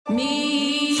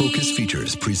Me. Focus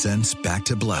Features presents Back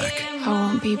to Black. I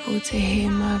want people to hear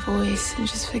my voice and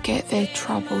just forget their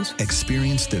troubles.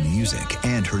 Experience the music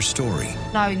and her story.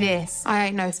 Know this. I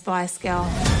ain't no Spice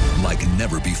Girl. Like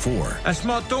never before. That's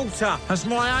my daughter. That's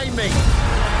my Amy.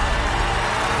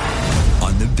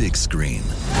 On the big screen.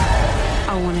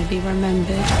 I want to be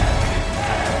remembered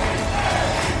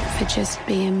for just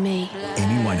being me.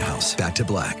 Amy Winehouse, Back to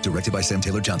Black. Directed by Sam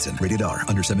Taylor Johnson. Rated R.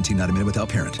 Under 17, not a minute without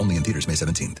parent. Only in theaters May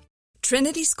 17th.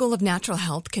 Trinity School of Natural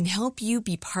Health can help you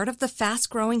be part of the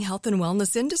fast-growing health and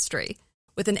wellness industry.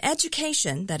 With an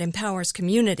education that empowers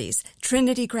communities,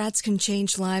 Trinity grads can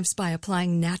change lives by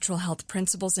applying natural health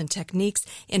principles and techniques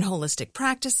in holistic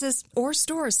practices or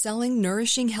stores selling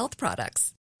nourishing health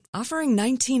products. Offering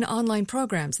 19 online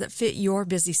programs that fit your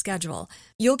busy schedule,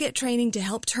 you'll get training to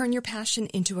help turn your passion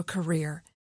into a career.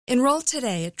 Enroll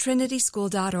today at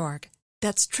trinityschool.org.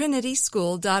 That's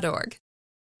trinityschool.org.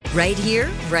 Right here,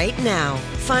 right now.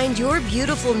 Find your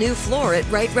beautiful new floor at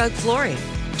Right Rug Flooring.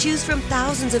 Choose from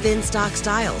thousands of in-stock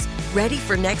styles, ready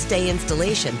for next day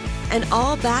installation, and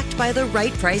all backed by the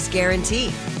right price guarantee.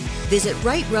 Visit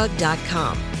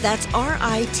rightrug.com. That's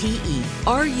RITERUG.com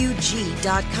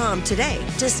today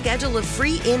to schedule a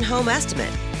free in-home estimate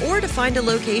or to find a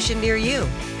location near you.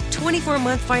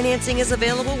 24-month financing is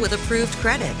available with approved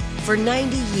credit. For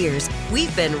 90 years,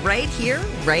 we've been right here,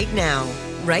 right now.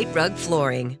 Right Rug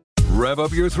Flooring. Rev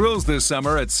up your thrills this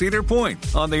summer at Cedar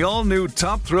Point on the all-new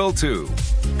Top Thrill 2.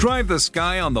 Drive the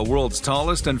sky on the world's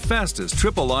tallest and fastest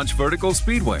triple-launch vertical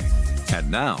speedway. And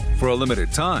now, for a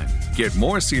limited time, get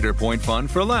more Cedar Point fun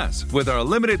for less with our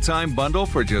limited-time bundle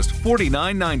for just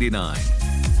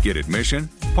 $49.99. Get admission,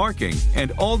 parking,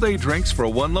 and all-day drinks for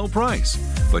one low price.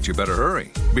 But you better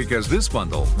hurry, because this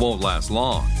bundle won't last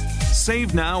long.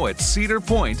 Save now at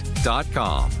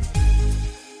cedarpoint.com.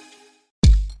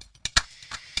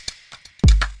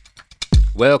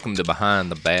 Welcome to Behind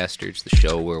the Bastards, the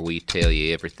show where we tell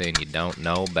you everything you don't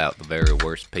know about the very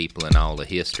worst people in all of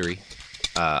history.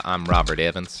 I'm Robert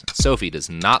Evans. Sophie does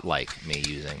not like me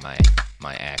using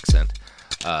my accent,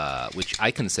 which I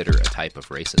consider a type of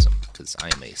racism, because I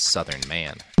am a Southern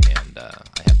man, and I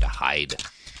have to hide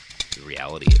the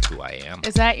reality of who I am.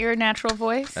 Is that your natural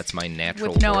voice? That's my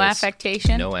natural With no voice.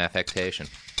 affectation? No affectation.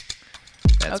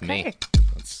 That's okay. me.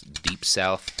 That's deep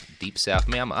South.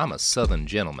 Me, I'm a Southern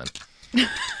gentleman.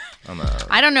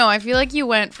 I don't know. I feel like you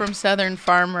went from Southern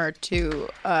farmer to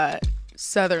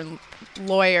Southern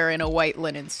lawyer in a white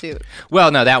linen suit. Well,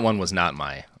 no, that one was not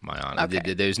my honor.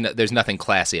 Okay. There's nothing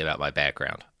classy about my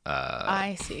background.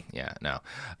 I see. Yeah, no.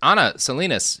 Anna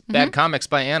Salinas, Bad Comics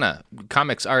by Anna,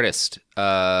 comics artist,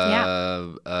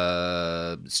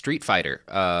 street fighter,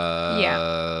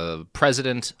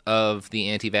 president of the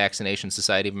Anti-Vaccination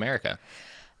Society of America.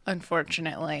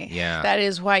 Unfortunately. Yeah. That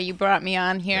is why you brought me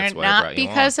on here. That's why I Not brought you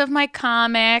because of my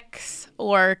comics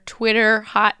or Twitter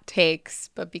hot takes,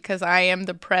 but because I am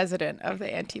the president of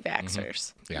the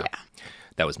anti-vaxxers. Yeah.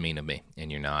 That was mean of me,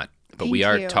 and you're not. But Thank we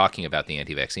are you. talking about the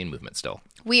anti-vaccine movement still.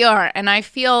 We are, and I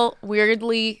feel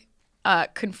weirdly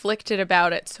conflicted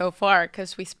about it so far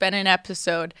because we spent an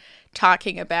episode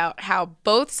talking about how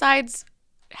both sides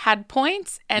had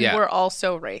points and were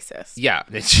also racist. Yeah.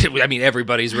 I mean,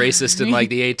 everybody's racist in like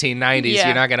the 1890s. Yeah.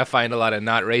 You're not going to find a lot of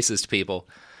not racist people.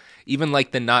 Even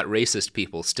like the not racist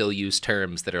people still use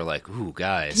terms that are like, ooh,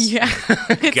 guys. Yeah,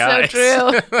 it's guys.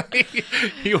 so true.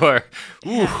 You are,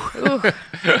 ooh. Ooh.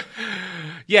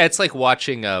 Yeah, it's like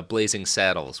watching Blazing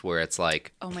Saddles, where it's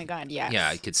like, Oh my God, yes. yeah,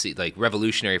 I could see like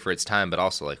revolutionary for its time, but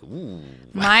also like, ooh.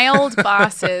 My old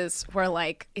bosses were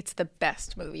like, "It's the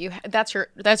best movie. That's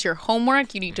your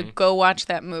homework. You need to go watch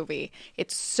that movie.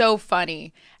 It's so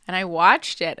funny." And I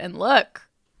watched it, and look,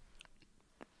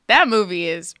 that movie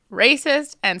is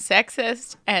racist and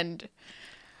sexist and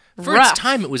For rough. its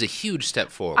time, it was a huge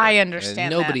step forward. I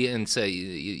understand nobody, and so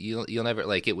you'll never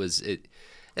like it was.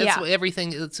 That's Yeah.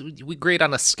 everything. We grade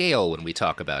on a scale when we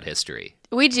talk about history.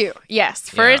 We do, yes.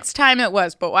 For Yeah. its time, it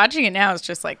was. But watching it now is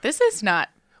just like, this is not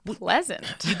pleasant.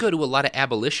 You go to a lot of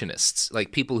abolitionists,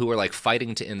 like people who were like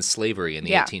fighting to end slavery in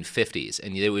the 1850s,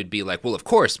 and they would be like, well, of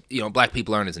course, black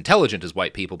people aren't as intelligent as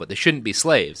white people, but they shouldn't be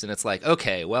slaves. And it's like,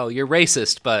 okay, well, you're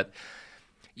racist, but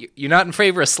you're not in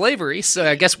favor of slavery, so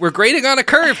I guess we're grading on a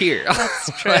curve here.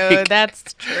 That's true.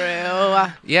 That's true.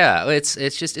 Yeah,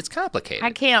 it's complicated.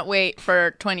 I can't wait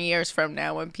for 20 years from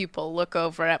now when people look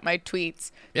over at my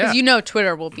tweets. Yeah. Because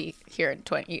Twitter will be here in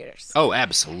 20 years. Oh,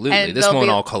 absolutely. And This they'll won't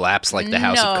be- all collapse like the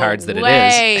house No of cards that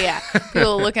way. it is.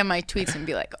 People look at my tweets and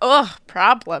be like, oh,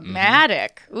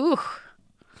 problematic. Ooh.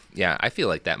 Yeah, I feel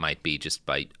like that might be just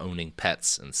by owning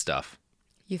pets and stuff.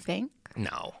 You think?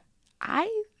 No. I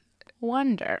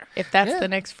wonder if that's Yeah. the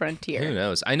next frontier. Who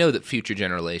knows? I know that future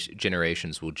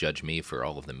generations will judge me for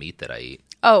all of the meat that I eat.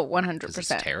 Oh, 'Cause it's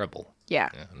 100%. terrible. Yeah.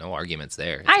 No arguments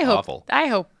there. It's I awful.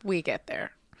 hope we get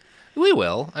there. We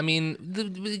will. I mean,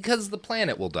 because the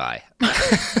planet will die.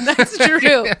 That's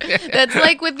true. That's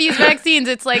like with these vaccines.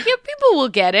 It's like, yeah, people will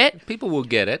get it, People will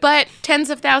get it. but tens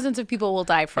of thousands of people will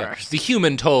die first. The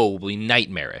human toll will be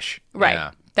nightmarish. Right.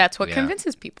 Yeah. That's what Yeah.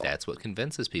 convinces people. That's what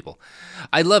convinces people.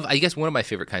 I guess one of my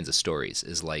favorite kinds of stories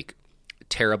is like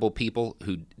terrible people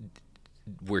who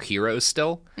were heroes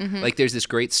still. Like there's this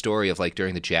great story of like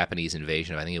during the Japanese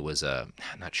invasion, I think it was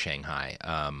not Shanghai.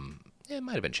 It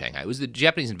might have been Shanghai. It was the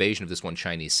Japanese invasion of this one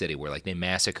Chinese city where like they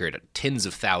massacred tens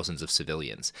of thousands of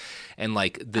civilians. And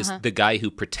like the guy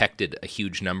who protected a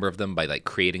huge number of them by like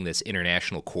creating this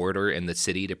international corridor in the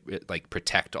city to like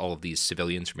protect all of these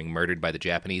civilians from being murdered by the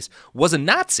Japanese was a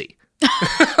Nazi. So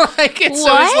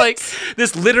it's like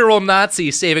this literal Nazi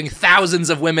saving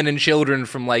thousands of women and children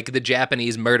from like the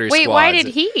Japanese murder squads. Wait, why did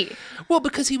he? Well,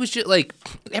 because he was just like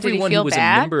everyone feel who was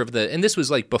bad? a member of and this was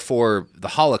like before the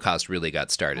Holocaust really got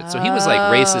started. So he was like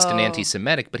racist and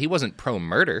anti-Semitic, but he wasn't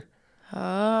pro-murder.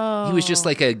 Oh. He was just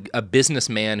like a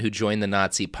businessman who joined the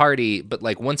Nazi party, but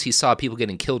like once he saw people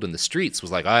getting killed in the streets,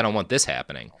 was like, I don't want this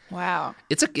happening. Wow.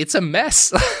 It's a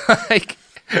mess. Like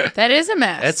That is a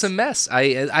mess. that's a mess.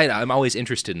 I'm always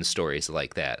interested in stories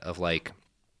like that of like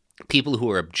people who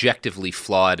are objectively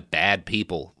flawed, bad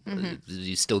people.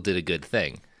 You still did a good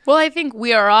thing. Well, I think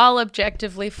we are all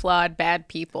objectively flawed, bad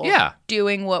people. Yeah.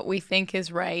 Doing what we think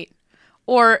is right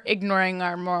or ignoring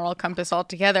our moral compass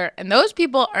altogether. And those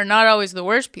people are not always the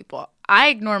worst people. I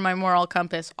ignore my moral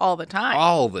compass all the time.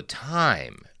 All the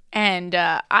time. And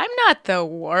I'm not the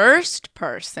worst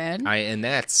person. And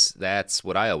that's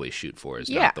what I always shoot for is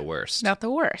not the worst. Not the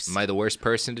worst. Am I the worst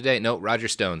person today? No, Roger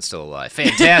Stone's still alive.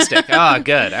 Fantastic.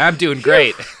 Good. I'm doing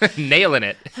great. Nailing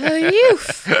it.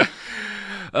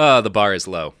 The bar is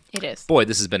low. It is. Boy,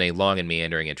 this has been a long and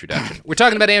meandering introduction. We're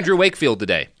talking about Andrew Wakefield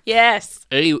today. Yes.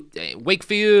 Hey,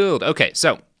 Wakefield. Okay,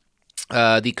 so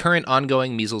the current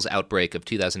ongoing measles outbreak of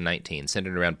 2019,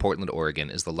 centered around Portland, Oregon,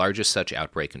 is the largest such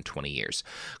outbreak in 20 years.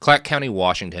 Clark County,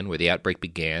 Washington, where the outbreak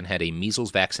began, had a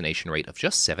measles vaccination rate of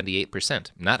just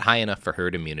 78%, not high enough for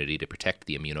herd immunity to protect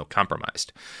the immunocompromised.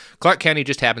 Clark County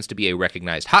just happens to be a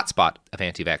recognized hotspot of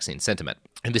anti-vaccine sentiment.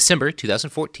 In December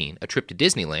 2014, a trip to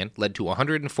Disneyland led to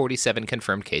 147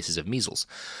 confirmed cases of measles.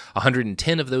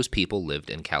 110 of those people lived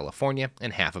in California,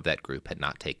 and half of that group had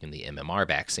not taken the MMR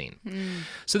vaccine.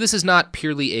 So this is not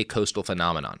purely a coastal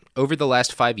phenomenon. Over the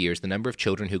last 5 years, the number of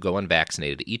children who go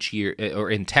unvaccinated each year, or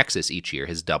in Texas each year,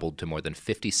 has doubled to more than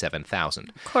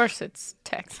 57,000. Of course it's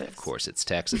Texas. Of course, it's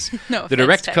Texas. No The offense,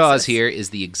 direct cause Texas. here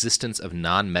is the existence of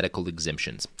non-medical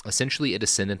exemptions, essentially a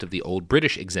descendant of the old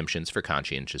British exemptions for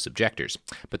conscientious objectors.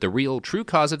 But the real, true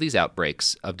cause of these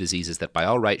outbreaks of diseases that by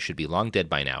all rights should be long dead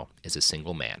by now is a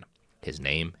single man. His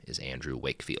name is Andrew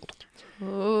Wakefield.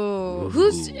 Ooh.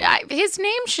 His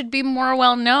name should be more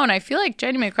well known. I feel like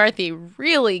Jenny McCarthy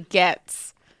really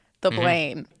gets the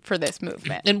blame for this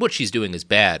movement. And what she's doing is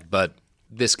bad, but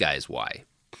this guy's why.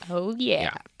 Oh,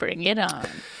 yeah. Bring it on.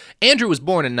 Andrew was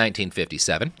born in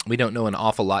 1957. We don't know an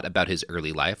awful lot about his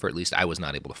early life, or at least I was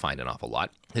not able to find an awful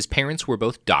lot. His parents were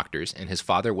both doctors, and his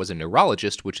father was a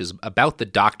neurologist, which is about the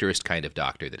doctorest kind of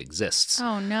doctor that exists.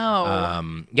 Oh,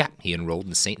 no. He enrolled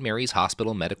in St. Mary's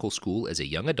Hospital Medical School as a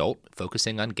young adult,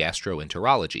 focusing on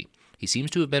gastroenterology. He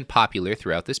seems to have been popular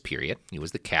throughout this period. He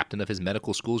was the captain of his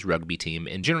medical school's rugby team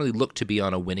and generally looked to be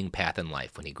on a winning path in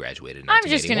life when he graduated in 1981.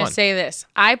 I'm just going to say this.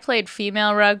 I played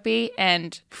female rugby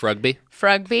and Frugby?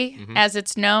 frugby, as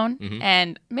it's known,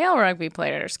 and male rugby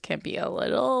players can be a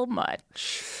little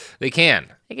much. They can.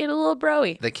 They get a little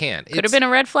broy. They can. Could have been a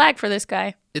red flag for this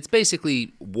guy. It's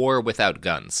basically war without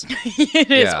guns. It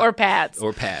is, or pads.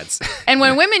 Or pads. And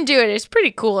when women do it, it's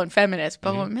pretty cool and feminist.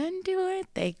 But when men do it,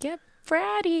 they get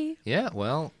bratty. Yeah,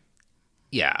 well,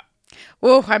 yeah.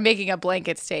 Whoa, I'm making a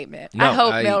blanket statement. No, I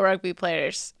hope male rugby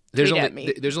players tweet at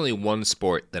me. There's only one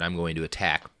sport that I'm going to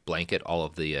attack blanket all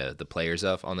of the players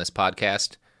of on this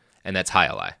podcast, and that's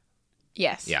Highlight.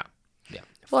 Yes. Yeah.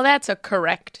 Well, that's a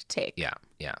correct take. Yeah.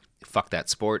 Fuck that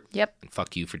sport. Yep. And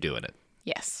fuck you for doing it.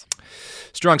 Yes.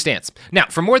 Strong stance. Now,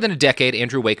 for more than a decade,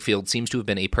 Andrew Wakefield seems to have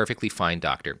been a perfectly fine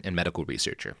doctor and medical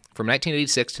researcher. From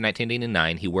 1986 to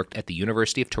 1989, he worked at the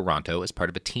University of Toronto as part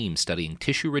of a team studying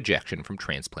tissue rejection from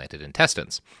transplanted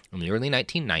intestines. In the early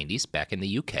 1990s, back in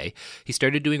the UK, he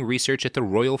started doing research at the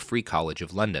Royal Free College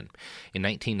of London. In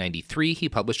 1993, he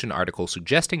published an article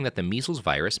suggesting that the measles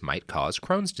virus might cause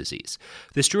Crohn's disease.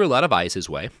 This drew a lot of eyes his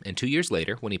way, and 2 years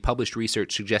later, when he published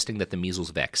research suggesting that the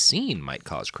measles vaccine might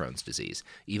cause Crohn's disease,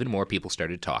 even more people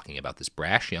started talking about this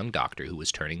brash young doctor who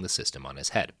was turning the system on his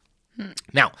head.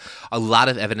 Now, a lot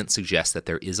of evidence suggests that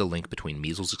there is a link between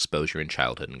measles exposure in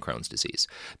childhood and Crohn's disease.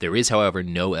 There is, however,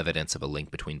 no evidence of a link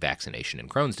between vaccination and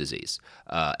Crohn's disease.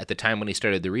 At the time when he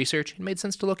started the research, it made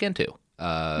sense to look into.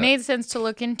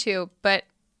 But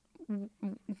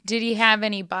did he have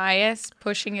any bias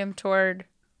pushing him toward...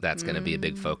 That's going to be a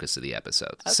big focus of the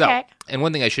episode. Okay. So, and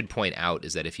one thing I should point out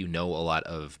is that if you know a lot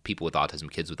of people with autism,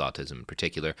 kids with autism in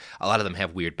particular, a lot of them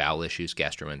have weird bowel issues,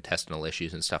 gastrointestinal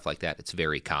issues and stuff like that. It's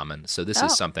very common. So this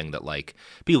is something that like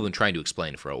people have been trying to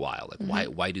explain for a while. Like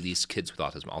why do these kids with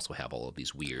autism also have all of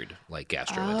these weird like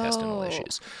gastrointestinal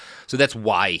issues? So that's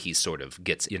why he sort of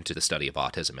gets into the study of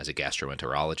autism as a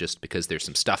gastroenterologist, because there's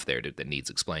some stuff there that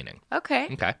needs explaining.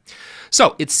 Okay.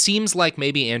 So it seems like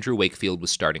maybe Andrew Wakefield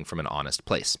was starting from an honest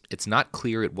place. It's not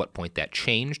clear at what point that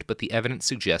changed, but the evidence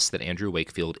suggests that Andrew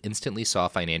Wakefield instantly saw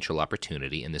financial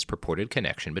opportunity in this purported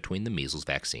connection between the measles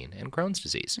vaccine and Crohn's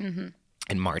disease.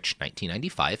 In March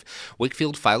 1995,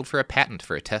 Wakefield filed for a patent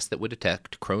for a test that would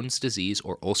detect Crohn's disease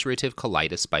or ulcerative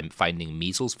colitis by finding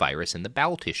measles virus in the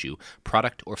bowel tissue,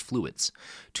 product, or fluids.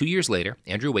 2 years later,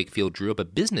 Andrew Wakefield drew up a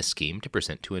business scheme to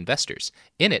present to investors.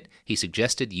 In it, he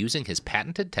suggested using his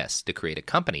patented tests to create a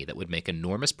company that would make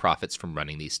enormous profits from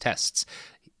running these tests.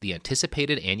 The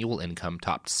anticipated annual income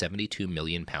topped £72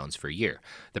 million per year.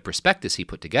 The prospectus he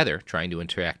put together, trying to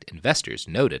attract investors,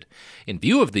 noted, "In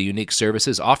view of the unique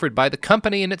services offered by the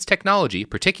company and its technology,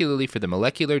 particularly for the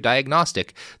molecular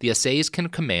diagnostic, the assays can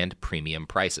command premium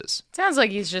prices." Sounds like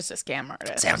he's just a scam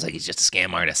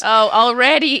artist. Oh,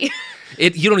 already.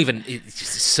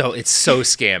 It's so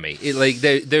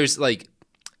scammy. There's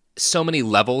so many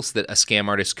levels that a scam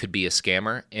artist could be a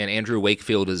scammer, and Andrew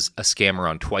Wakefield is a scammer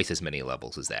on twice as many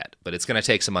levels as that. But it's going to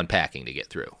take some unpacking to get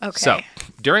through. Okay. So,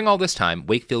 during all this time,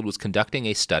 Wakefield was conducting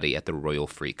a study at the Royal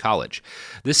Free College.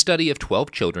 This study of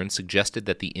 12 children suggested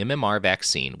that the MMR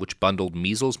vaccine, which bundled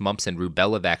measles, mumps, and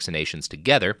rubella vaccinations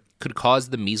together, could cause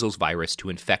the measles virus to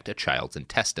infect a child's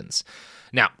intestines.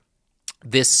 Now,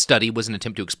 this study was an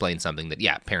attempt to explain something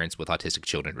that, parents with autistic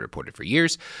children had reported for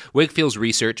years. Wakefield's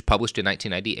research, published in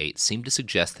 1998, seemed to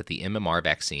suggest that the MMR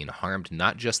vaccine harmed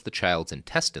not just the child's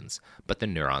intestines, but the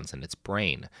neurons in its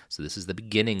brain. So this is the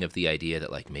beginning of the idea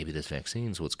that, maybe this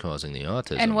vaccine's what's causing the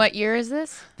autism. And what year is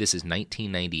this? This is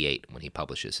 1998 when he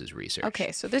publishes his research.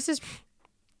 Okay, so this is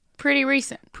pretty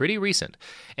recent.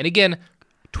 And again,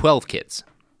 12 kids.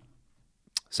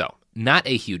 So, not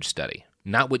a huge study.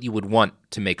 Not what you would want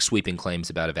to make sweeping claims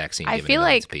about a vaccine given to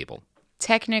millions of people.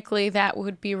 Technically that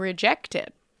would be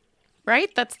rejected,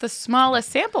 right? That's the smallest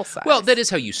sample size. Well, that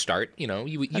is how you start.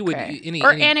 You would...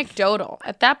 Anecdotal.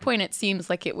 At that point, it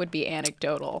seems like it would be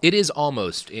anecdotal. It is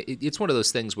almost. It's one of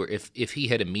those things where if he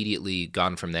had immediately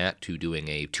gone from that to doing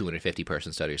a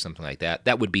 250-person study or something like that,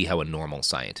 that would be how a normal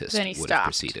scientist would have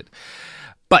proceeded.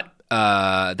 But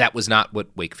that was not what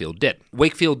Wakefield did.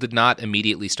 Wakefield did not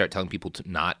immediately start telling people to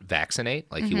not vaccinate.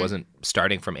 He wasn't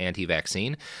starting from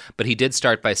anti-vaccine. But he did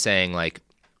start by saying,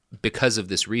 because of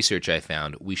this research I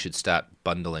found, we should stop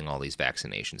bundling all these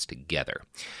vaccinations together.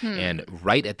 And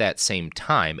right at that same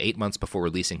time, 8 months before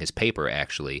releasing his paper,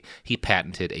 actually, he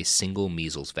patented a single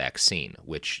measles vaccine,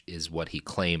 which is what he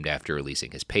claimed after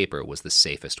releasing his paper was the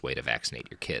safest way to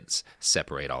vaccinate your kids.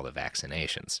 Separate all the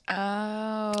vaccinations.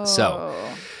 Oh. So,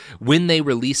 when they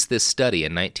released this study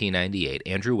in 1998,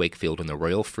 Andrew Wakefield and the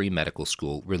Royal Free Medical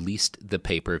School released the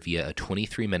paper via a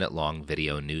 23-minute-long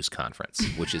video news conference,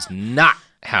 which is not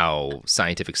how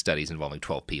scientific studies involving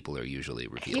 12 people are usually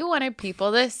revealed. He wanted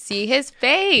people to see his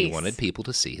face.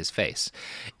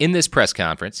 In this press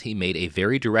conference, he made a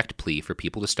very direct plea for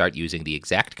people to start using the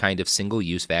exact kind of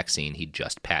single-use vaccine he'd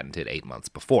just patented 8 months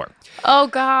before. Oh,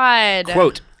 God.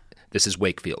 Quote, this is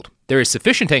Wakefield. "There is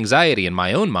sufficient anxiety in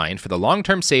my own mind for the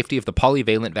long-term safety of the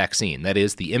polyvalent vaccine, that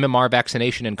is, the MMR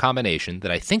vaccination in combination,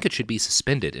 that I think it should be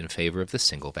suspended in favor of the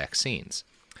single vaccines."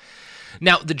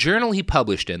 Now, the journal he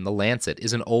published in, The Lancet,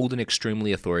 is an old and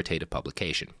extremely authoritative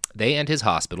publication. They and his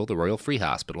hospital, the Royal Free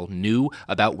Hospital, knew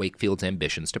about Wakefield's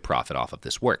ambitions to profit off of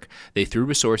this work. They threw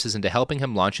resources into helping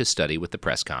him launch his study with the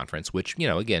press conference, which,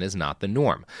 again, is not the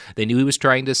norm. They knew he was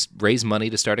trying to raise money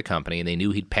to start a company, and they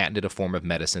knew he'd patented a form of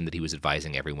medicine that he was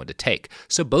advising everyone to take.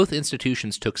 So both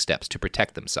institutions took steps to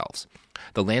protect themselves.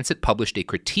 The Lancet published a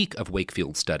critique of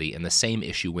Wakefield's study in the same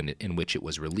issue in which it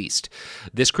was released.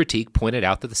 This critique pointed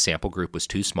out that the sample group was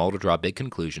too small to draw big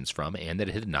conclusions from and that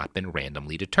it had not been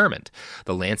randomly determined.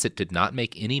 The Lancet did not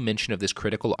make any mention of this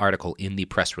critical article in the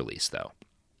press release, though.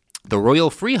 The Royal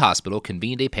Free Hospital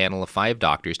convened a panel of 5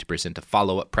 doctors to present a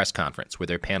follow-up press conference where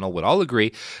their panel would all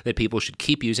agree that people should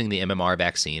keep using the MMR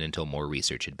vaccine until more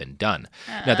research had been done.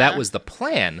 Now, that was the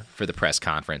plan for the press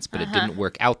conference, but it didn't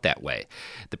work out that way.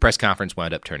 The press conference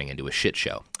wound up turning into a shit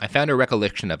show. I found a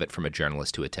recollection of it from a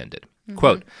journalist who attended.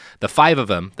 Quote, the 5 of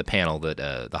them, the panel that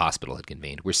the hospital had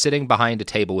convened, were sitting behind a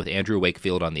table with Andrew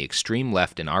Wakefield on the extreme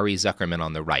left and Ari Zuckerman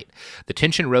on the right. The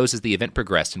tension rose as the event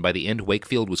progressed, and by the end,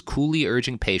 Wakefield was coolly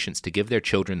urging patients to give their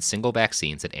children single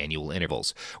vaccines at annual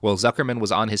intervals, while Zuckerman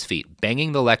was on his feet,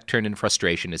 banging the lectern in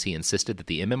frustration as he insisted that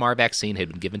the MMR vaccine had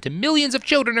been given to millions of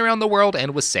children around the world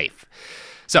and was safe.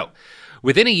 So,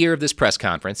 within a year of this press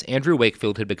conference, Andrew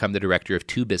Wakefield had become the director of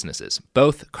 2 businesses,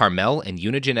 both Carmel and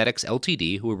Unigenetics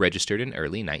Ltd., who were registered in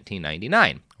early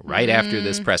 1999, right after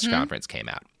this press conference came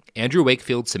out. Andrew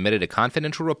Wakefield submitted a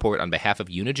confidential report on behalf of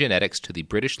Unigenetics to the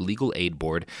British Legal Aid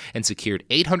Board and secured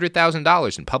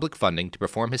 $800,000 in public funding to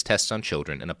perform his tests on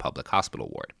children in a public hospital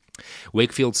ward.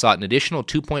 Wakefield sought an additional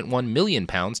 £2.1 million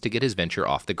to get his venture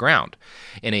off the ground.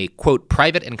 In a, quote,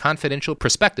 private and confidential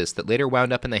prospectus that later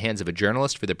wound up in the hands of a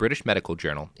journalist for the British Medical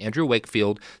Journal, Andrew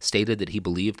Wakefield stated that he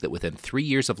believed that within 3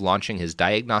 years of launching his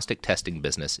diagnostic testing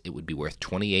business, it would be worth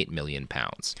 £28 million.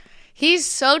 He's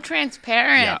so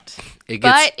transparent. Yeah.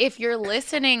 But if you're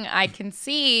listening, I can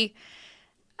see,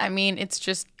 I mean, it's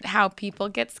just how people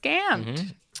get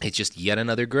scammed. It's just yet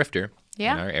another grifter in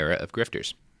Yeah. our era of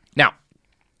grifters. Now,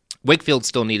 Wakefield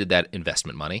still needed that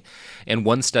investment money, and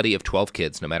one study of 12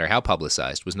 kids, no matter how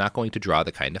publicized, was not going to draw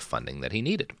the kind of funding that he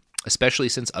needed, especially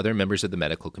since other members of the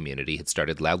medical community had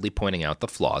started loudly pointing out the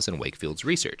flaws in Wakefield's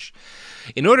research.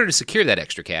 In order to secure that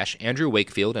extra cash, Andrew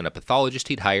Wakefield and a pathologist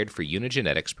he'd hired for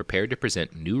Unigenetics prepared to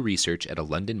present new research at a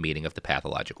London meeting of the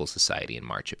Pathological Society in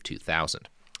March of 2000.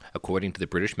 According to the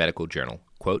British Medical Journal,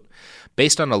 quote,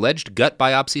 based on alleged gut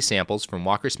biopsy samples from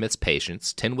Walker-Smith's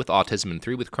patients, 10 with autism and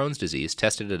 3 with Crohn's disease,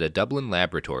 tested at a Dublin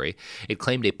laboratory, it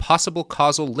claimed a possible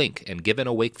causal link and, given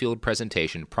a Wakefield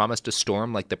presentation, promised a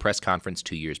storm like the press conference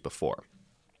 2 years before.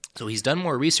 So he's done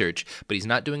more research, but he's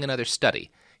not doing another study.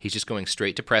 He's just going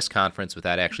straight to press conference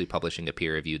without actually publishing a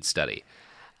peer-reviewed study.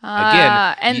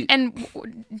 Again, And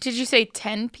did you say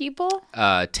 10 people?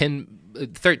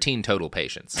 13 total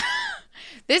patients.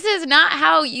 This is not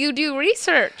how you do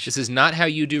research. This is not how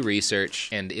you do research,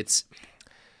 and it's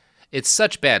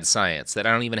such bad science that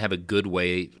I don't even have a good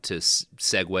way to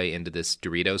segue into this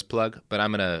Doritos plug. But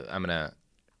I'm gonna.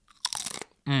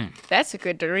 That's a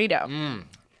good Dorito. Oh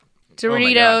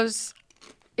Doritos,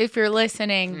 if you're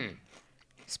listening,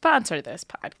 sponsor this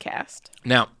podcast.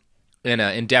 Now,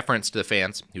 in deference to the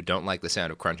fans who don't like the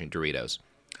sound of crunching Doritos,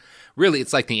 really,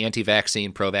 it's like the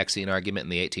anti-vaccine, pro-vaccine argument in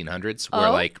the 1800s, where,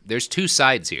 like, there's 2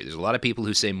 sides here. There's a lot of people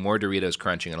who say more Doritos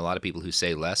crunching and a lot of people who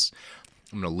say less.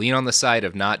 I'm going to lean on the side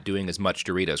of not doing as much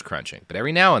Doritos crunching. But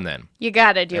every now and then, You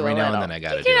got to do every a now little. and then I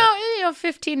got to do it. You know,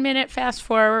 15-minute fast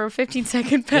forward,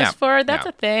 15-second fast forward, that's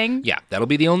a thing. Yeah, that'll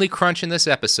be the only crunch in this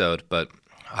episode, but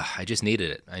I just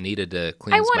needed it. I needed to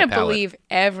cleanse I my want to palate. believe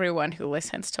everyone who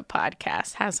listens to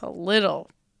podcasts has a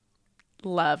little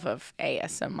love of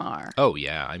ASMR. Oh,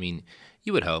 yeah. I mean,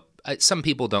 you would hope. Some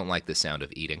people don't like the sound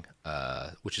of eating,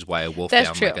 which is why I wolfed That's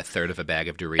down true. like a third of a bag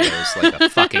of Doritos like a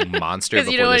fucking monster 'Cause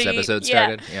you before don't this wanna eat- episode yeah.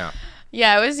 started. Yeah.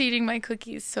 Yeah, I was eating my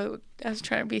cookies, so I was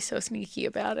trying to be so sneaky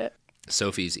about it.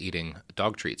 Sophie's eating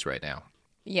dog treats right now.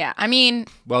 Yeah, I mean,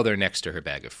 Well, they're next to her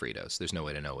bag of Fritos. There's no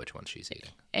way to know which one she's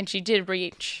eating. and she did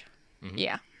reach.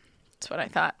 Yeah, that's what I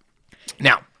thought.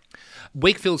 Now,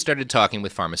 Wakefield started talking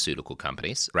with pharmaceutical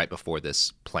companies right before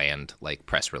this planned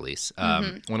press release.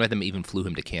 One of them even flew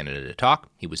him to Canada to talk.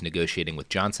 He was negotiating with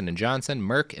Johnson & Johnson,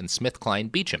 Merck, and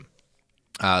SmithKline Beecham.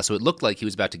 So it looked like he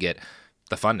was about to get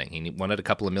the funding. He wanted a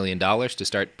couple of $1 million to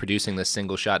start producing this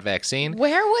single-shot vaccine.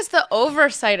 Where was the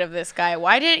oversight of this guy?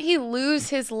 Why didn't he lose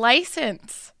his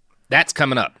license? That's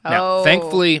coming up. Now, Oh.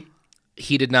 thankfully,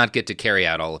 he did not get to carry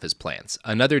out all of his plans.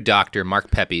 Another doctor,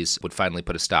 Mark Pepys, would finally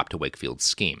put a stop to Wakefield's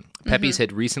scheme. Pepys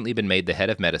had recently been made the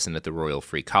head of medicine at the Royal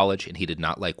Free College, and he did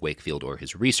not like Wakefield or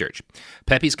his research.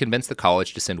 Pepys convinced the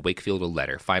college to send Wakefield a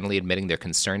letter, finally admitting their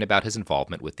concern about his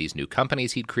involvement with these new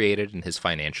companies he'd created and his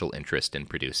financial interest in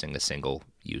producing a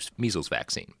single-use measles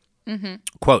vaccine.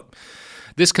 Quote,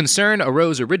 this concern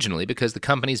arose originally because the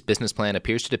company's business plan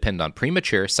appears to depend on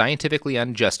premature, scientifically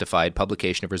unjustified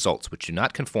publication of results which do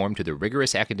not conform to the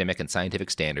rigorous academic and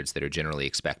scientific standards that are generally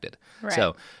expected. Right.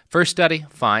 So, first study,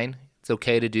 fine. It's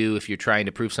okay to do if you're trying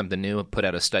to prove something new, put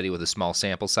out a study with a small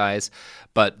sample size.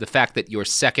 But the fact that your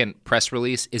second press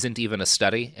release isn't even a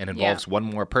study and involves one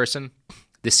more person,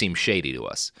 This seems shady to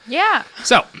us. Yeah.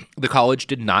 So, the college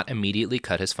did not immediately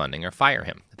cut his funding or fire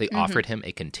him. They offered him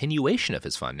a continuation of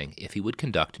his funding if he would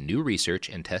conduct new research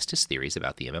and test his theories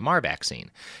about the MMR vaccine.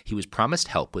 He was promised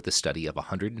help with the study of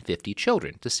 150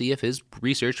 children to see if his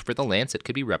research for the Lancet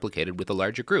could be replicated with a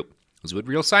larger group. This is what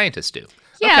real scientists do.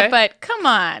 Yeah, Okay. but come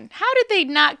on. How did they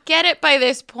not get it by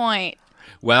this point?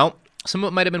 Well, some of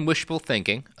it might have been wishful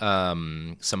thinking.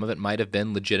 Some of it might have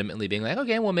been legitimately being like,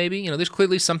 okay, well, maybe, there's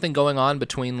clearly something going on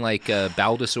between, like,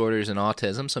 bowel disorders and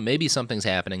autism, so maybe something's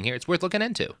happening here. It's worth looking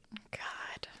into.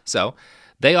 God. So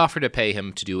they offered to pay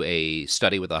him to do a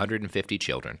study with 150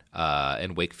 children,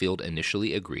 and Wakefield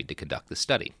initially agreed to conduct the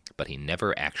study, but he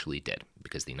never actually did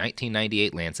because the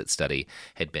 1998 Lancet study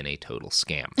had been a total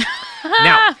scam.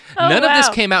 Now, none of this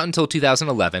came out until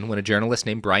 2011 when a journalist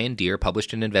named Brian Deer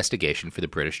published an investigation for the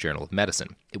British Journal of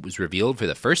Medicine. It was revealed for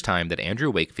the first time that Andrew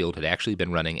Wakefield had actually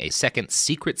been running a second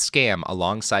secret scam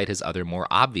alongside his other more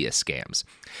obvious scams.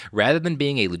 Rather than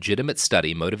being a legitimate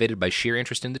study motivated by sheer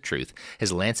interest in the truth,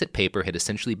 his Lancet paper had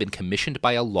essentially been commissioned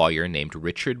by a lawyer named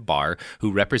Richard Barr,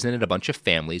 who represented a bunch of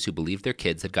families who believed their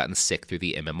kids had gotten sick through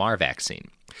the MMR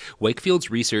vaccine.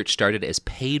 Wakefield's research started as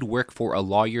paid work for a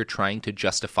lawyer trying to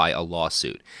justify a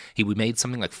lawsuit. He made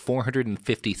something like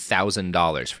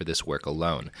 $450,000 for this work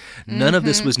alone. None of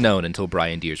this was known until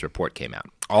Brian Deer's report came out.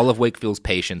 All of Wakefield's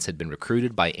patients had been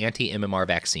recruited by anti-MMR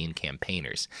vaccine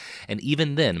campaigners. And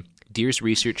even then, Deer's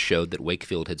research showed that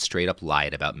Wakefield had straight up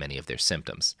lied about many of their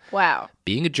symptoms. Wow.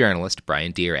 Being a journalist,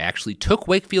 Brian Deer actually took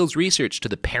Wakefield's research to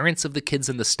the parents of the kids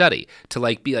in the study to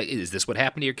be like, is this what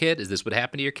happened to your kid? Is this what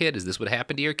happened to your kid? Is this what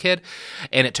happened to your kid?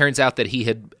 And it turns out that he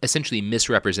had essentially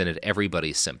misrepresented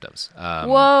everybody's symptoms.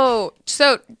 Whoa.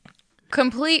 So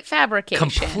complete fabrication.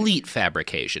 Complete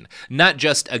fabrication. Not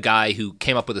just a guy who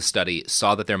came up with a study,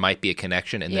 saw that there might be a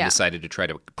connection, and then decided to try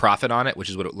to profit on it, which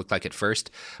is what it looked like at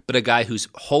first, but a guy whose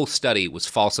whole study was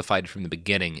falsified from the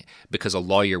beginning because a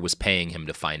lawyer was paying him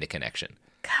to find a connection.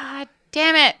 God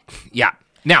damn it. Yeah.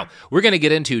 Now, we're going to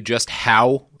get into just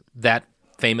how that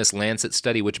famous Lancet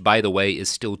study, which, by the way, is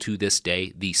still to this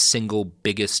day the single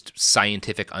biggest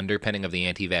scientific underpinning of the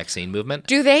anti-vaccine movement.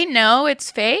 Do they know it's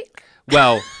fake?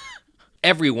 Well,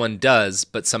 everyone does,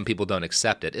 but some people don't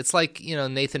accept it. It's like,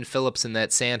 Nathan Phillips and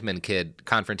that Sandman kid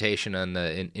confrontation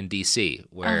in D.C.,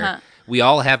 where we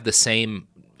all have the same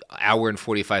hour and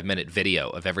 45-minute video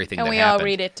of everything that happened. And we all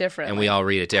read it differently. And we all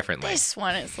read it differently. This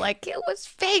one is like, it was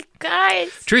fake, guys.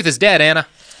 Truth is dead, Anna.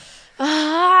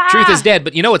 Truth is dead,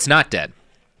 but you know what's not dead?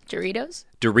 Doritos?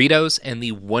 Doritos and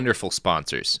the wonderful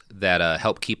sponsors that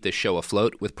help keep this show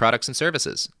afloat with products and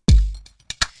services.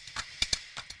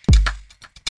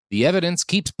 The evidence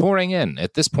keeps pouring in.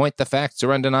 At this point, the facts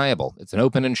are undeniable. It's an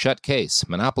open and shut case.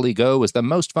 Monopoly Go is the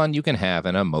most fun you can have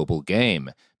in a mobile game.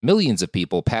 Millions of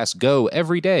people pass Go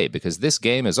every day because this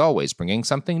game is always bringing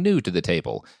something new to the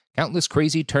table. Countless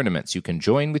crazy tournaments you can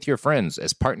join with your friends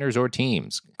as partners or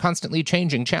teams. Constantly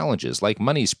changing challenges like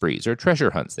money sprees or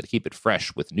treasure hunts that keep it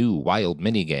fresh with new wild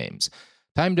mini-games.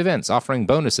 Timed events offering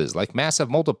bonuses like massive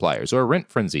multipliers or rent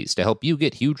frenzies to help you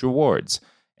get huge rewards.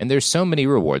 And there's so many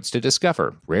rewards to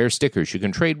discover. Rare stickers you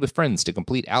can trade with friends to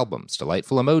complete albums,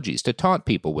 delightful emojis to taunt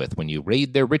people with when you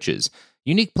raid their riches,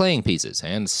 unique playing pieces,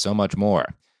 and so much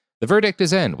more. The verdict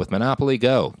is in with Monopoly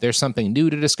Go. There's something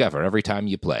new to discover every time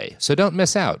you play. So don't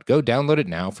miss out. Go download it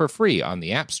now for free on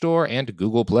the App Store and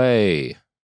Google Play.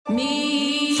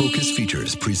 Focus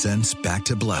Features presents Back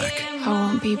to Black. I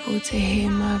want people to hear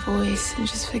my voice and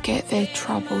just forget their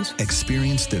troubles.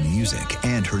 Experience the music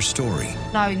and her story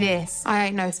Know this, I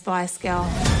ain't no Spice Girl.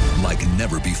 like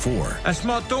never before That's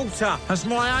my daughter. That's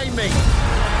my Amy.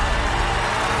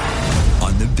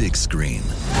 on the big screen.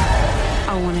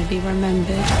 I want to be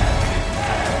remembered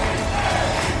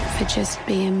for just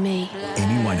being me.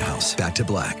 Amy Winehouse, Back to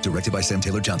Black, directed by Sam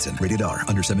Taylor Johnson. Rated R,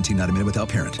 under 17, not a minute without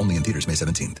parent. Only in theaters May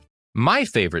 17th. My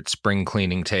favorite spring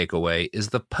cleaning takeaway is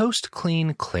the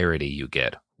post-clean clarity you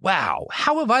get. Wow,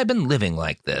 how have I been living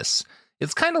like this?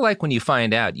 It's kind of like when you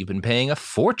find out you've been paying a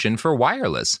fortune for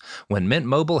wireless, when Mint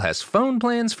Mobile has phone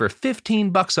plans for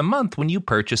 $15 a month when you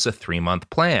purchase a 3-month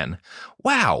plan.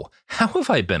 Wow, how have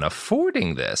I been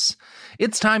affording this?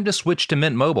 It's time to switch to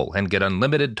Mint Mobile and get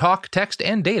unlimited talk, text,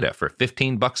 and data for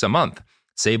 $15 a month.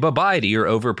 Say bye-bye to your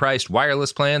overpriced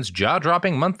wireless plans,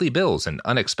 jaw-dropping monthly bills, and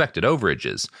unexpected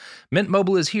overages. Mint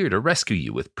Mobile is here to rescue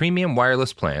you with premium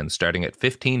wireless plans starting at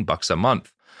 $15 a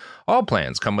month. All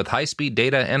plans come with high-speed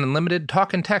data and unlimited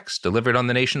talk and text delivered on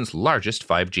the nation's largest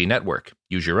 5G network.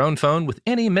 Use your own phone with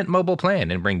any Mint Mobile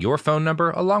plan and bring your phone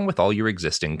number along with all your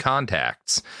existing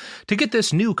contacts. To get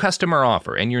this new customer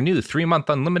offer and your new 3-month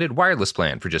unlimited wireless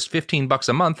plan for just $15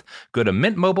 a month, go to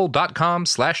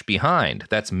mintmobile.com/behind.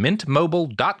 That's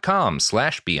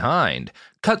mintmobile.com/behind.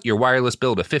 Cut your wireless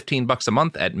bill to $15 a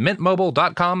month at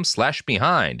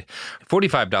mintmobile.com/behind.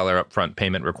 $45 upfront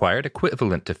payment required,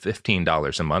 equivalent to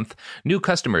 $15 a month. New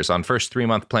customers on first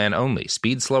 3-month plan only.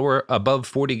 Speed slower above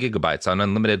 40 gigabytes on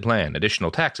unlimited plan.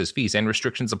 Additional taxes, fees, and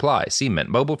restrictions apply. See Mint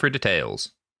Mobile for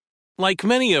details. Like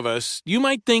many of us, you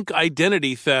might think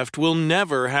identity theft will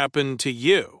never happen to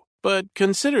you. But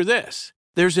consider this.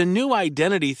 There's a new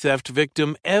identity theft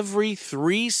victim every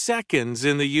 3 seconds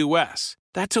in the U.S.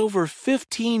 That's over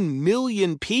 15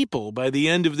 million people by the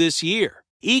end of this year,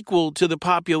 equal to the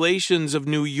populations of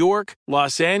New York,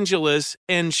 Los Angeles,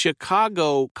 and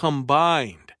Chicago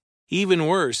combined. Even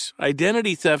worse,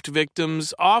 identity theft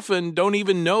victims often don't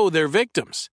even know they're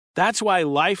victims. That's why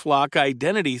LifeLock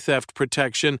Identity Theft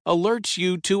Protection alerts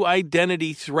you to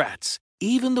identity threats,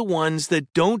 even the ones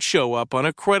that don't show up on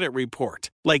a credit report,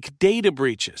 like data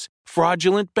breaches,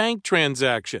 fraudulent bank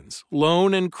transactions,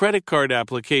 loan and credit card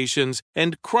applications,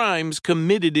 and crimes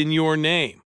committed in your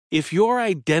name. If your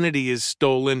identity is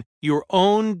stolen, your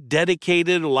own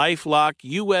dedicated LifeLock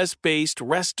U.S.-based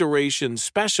restoration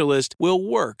specialist will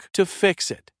work to fix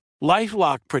it.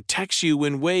 LifeLock protects you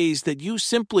in ways that you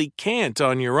simply can't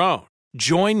on your own.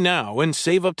 Join now and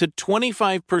save up to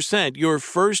 25% your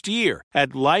first year at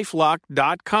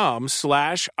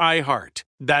LifeLock.com/iHeart.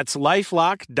 That's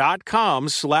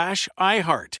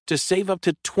LifeLock.com/iHeart to save up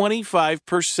to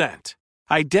 25%.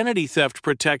 Identity theft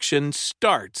protection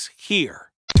starts here.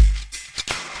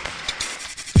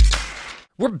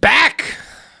 We're back!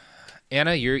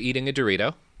 Anna, you're eating a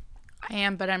Dorito. I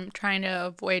am, but I'm trying to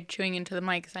avoid chewing into the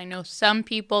mic because I know some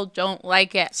people don't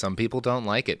like it. Some people don't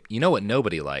like it. You know what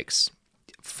nobody likes?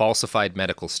 Falsified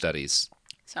medical studies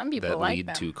Some people that like lead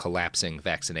them. to collapsing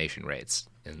vaccination rates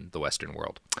in the Western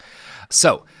world.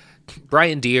 So,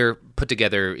 Brian Deer put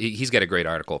together, he's got a great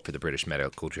article for the British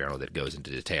Medical Journal that goes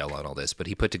into detail on all this, but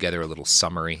he put together a little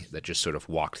summary that just sort of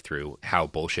walked through how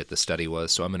bullshit the study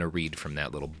was. So I'm going to read from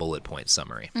that little bullet point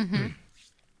summary. Mm-hmm.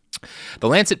 The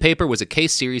Lancet paper was a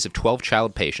case series of 12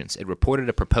 child patients. It reported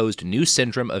a proposed new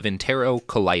syndrome of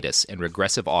enterocolitis and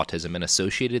regressive autism and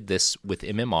associated this with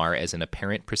MMR as an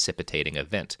apparent precipitating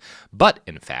event. But,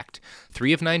 in fact,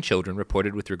 3 of 9 children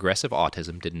reported with regressive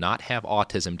autism did not have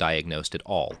autism diagnosed at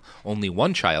all. Only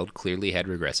 1 child clearly had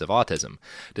regressive autism.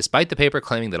 Despite the paper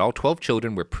claiming that all 12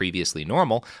 children were previously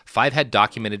normal, 5 had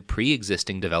documented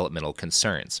pre-existing developmental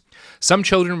concerns. Some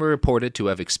children were reported to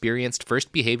have experienced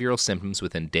first behavioral symptoms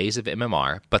within days of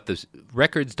MMR, but the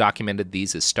records documented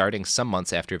these as starting some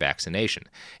months after vaccination.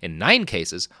 In 9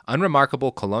 cases,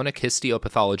 unremarkable colonic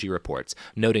histopathology reports,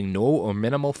 noting no or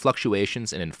minimal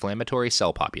fluctuations in inflammatory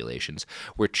cell populations,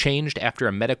 were changed after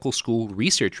a medical school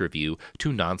research review to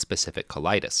nonspecific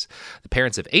colitis. The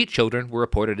parents of 8 children were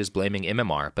reported as blaming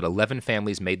MMR, but 11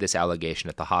 families made this allegation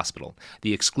at the hospital.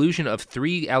 The exclusion of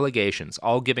 3 allegations,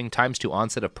 all giving times to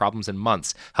onset of problems in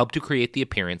months, helped to create the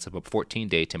appearance of a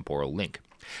 14-day temporal link.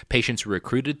 Patients were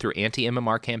recruited through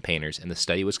anti-MMR campaigners, and the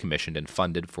study was commissioned and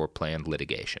funded for planned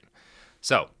litigation.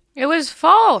 So it was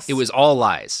false. It was all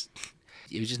lies.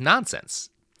 It was just nonsense.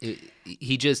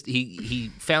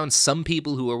 He found some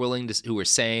people who were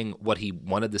saying what he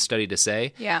wanted the study to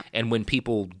say. Yeah. And when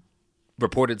people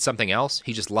reported something else,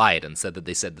 he just lied and said that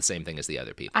they said the same thing as the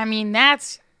other people. I mean,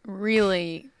 that's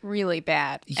really, really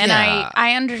bad. Yeah. And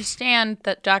I understand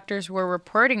that doctors were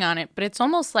reporting on it, but it's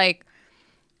almost like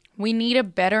we need a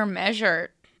better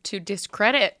measure to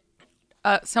discredit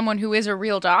someone who is a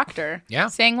real doctor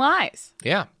saying lies.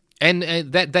 Yeah. And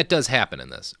that does happen in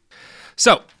this.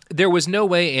 So there was no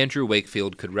way Andrew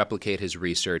Wakefield could replicate his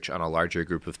research on a larger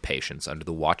group of patients under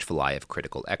the watchful eye of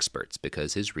critical experts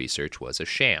because his research was a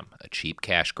sham, a cheap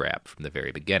cash grab from the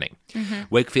very beginning. Mm-hmm.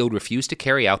 Wakefield refused to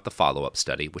carry out the follow-up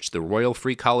study, which the Royal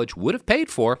Free College would have paid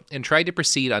for, and tried to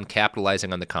proceed on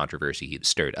capitalizing on the controversy he'd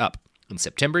stirred up. In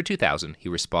September 2000, he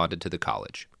responded to the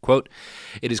college, quote,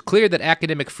 "It is clear that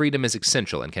academic freedom is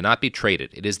essential and cannot be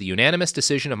traded. It is the unanimous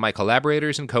decision of my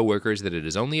collaborators and coworkers that it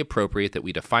is only appropriate that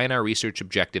we define our research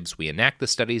objectives, we enact the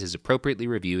studies as appropriately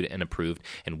reviewed and approved,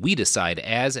 and we decide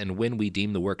as and when we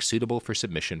deem the work suitable for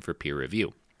submission for peer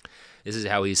review." This is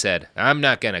how he said, "I'm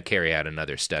not going to carry out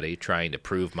another study trying to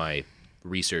prove my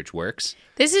research works."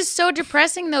 This is so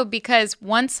depressing, though, because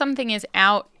once something is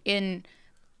out in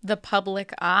the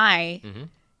public eye,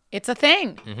 it's a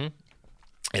thing. Mm-hmm.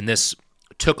 And this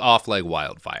took off like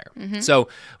wildfire. Mm-hmm. So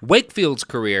Wakefield's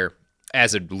career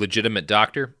as a legitimate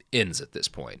doctor, ends at this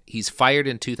point. He's fired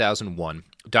in 2001.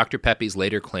 Dr. Pepys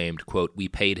later claimed, quote, "We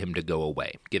paid him to go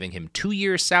away," giving him 2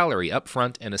 years' salary up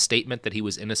front and a statement that he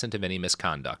was innocent of any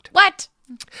misconduct. What?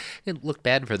 It looked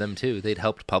bad for them, too. They'd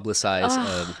helped publicize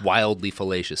a wildly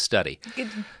fallacious study.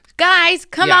 Guys,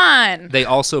 come on. They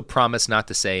also promised not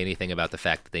to say anything about the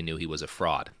fact that they knew he was a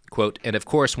fraud. Quote, "And of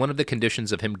course, one of the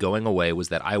conditions of him going away was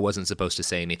that I wasn't supposed to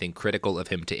say anything critical of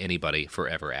him to anybody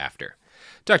forever after."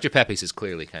 Dr. Pepys is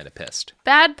clearly kind of pissed.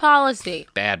 Bad policy.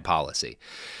 Bad policy.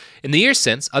 In the years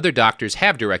since, other doctors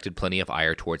have directed plenty of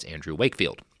ire towards Andrew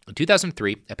Wakefield. In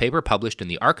 2003, a paper published in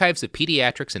the Archives of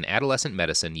Pediatrics and Adolescent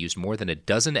Medicine used more than a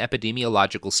dozen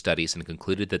epidemiological studies and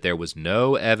concluded that there was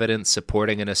no evidence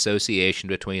supporting an association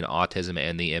between autism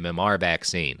and the MMR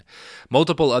vaccine.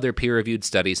 Multiple other peer-reviewed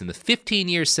studies in the 15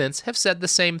 years since have said the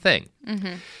same thing.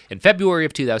 Mm-hmm. In February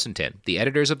of 2010, the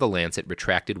editors of The Lancet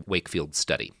retracted Wakefield's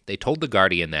study. They told The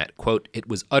Guardian that, quote, "It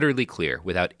was utterly clear,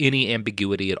 without any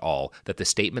ambiguity at all, that the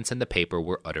statements in the paper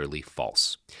were utterly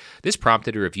false." This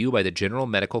prompted a review by the General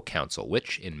Medical Council,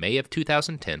 which, in May of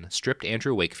 2010, stripped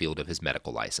Andrew Wakefield of his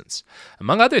medical license.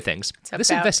 Among other things, this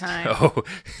investigation... Oh.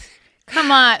 Come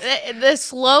on. The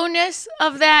slowness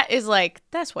of that is like,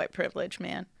 that's white privilege,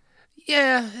 man.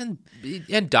 Yeah,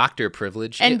 and doctor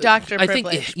privilege. And doctor privilege,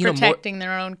 I think, protecting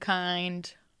their own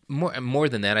kind. More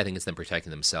than that, I think it's them protecting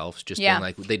themselves. Just being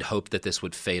like, they'd hoped that this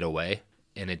would fade away,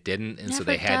 and it didn't, and so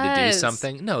they had to do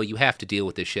something. No, you have to deal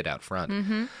with this shit out front.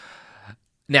 Mm-hmm.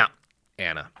 Now,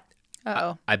 Anna,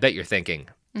 I bet you're thinking,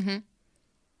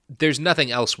 there's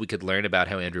nothing else we could learn about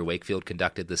how Andrew Wakefield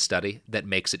conducted this study that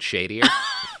makes it shadier?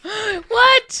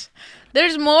 What?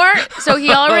 There's more? So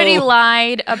he already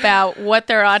lied about what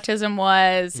their autism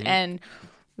was and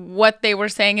what they were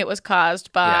saying it was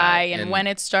caused by and when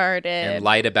it started. And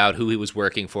lied about who he was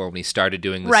working for when he started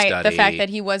doing the study. Right, the fact that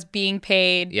he was being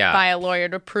paid by a lawyer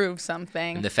to prove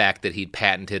something. And the fact that he'd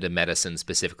patented a medicine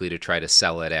specifically to try to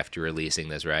sell it after releasing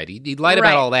this, right? He lied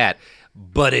about all that,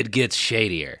 but it gets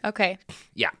shadier. Okay.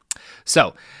 Yeah.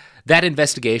 So... that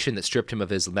investigation that stripped him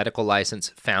of his medical license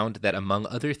found that, among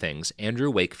other things, Andrew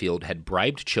Wakefield had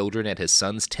bribed children at his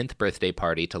son's 10th birthday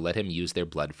party to let him use their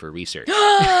blood for research.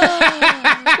 What?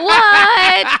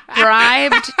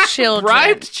 Bribed children.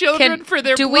 Bribed children for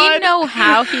their blood? Do we know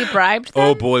how he bribed them?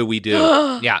 Oh, boy, we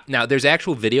do. Yeah. Now, there's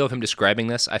actual video of him describing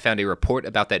this. I found a report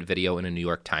about that video in a New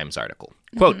York Times article.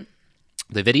 Quote,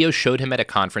 "The video showed him at a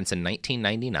conference in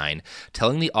 1999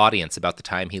 telling the audience about the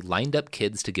time he lined up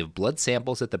kids to give blood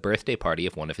samples at the birthday party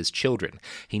of one of his children.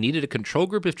 He needed a control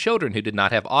group of children who did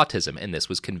not have autism, and this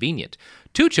was convenient.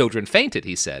 2 children fainted,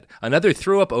 he said. Another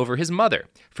threw up over his mother.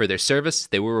 For their service,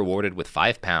 they were rewarded with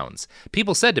 £5.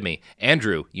 People said to me,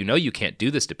 'Andrew, you know you can't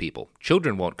do this to people.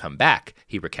 Children won't come back,'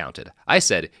 he recounted. I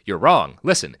said, 'You're wrong.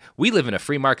 Listen, we live in a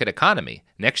free market economy.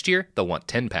 Next year, they'll want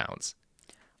 £10.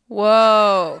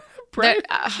 Whoa.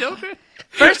 Children.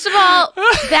 First of all,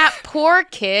 that poor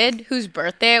kid whose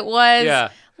birthday it was,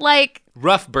 like...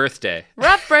 Rough birthday.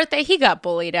 He got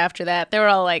bullied after that. They were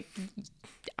all like,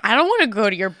 I don't want to go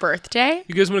to your birthday.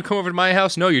 You guys want to come over to my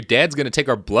house? No, your dad's going to take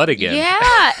our blood again.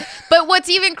 Yeah. But what's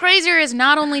even crazier is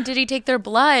not only did he take their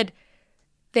blood,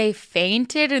 they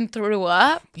fainted and threw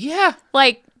up. Yeah.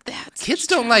 Like, that's kids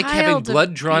don't like having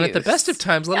blood drawn at the best of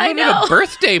times, let alone at a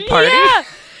birthday party. Yeah.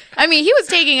 I mean, he was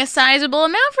taking a sizable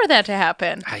amount for that to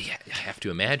happen. I have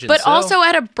to imagine But also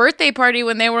at a birthday party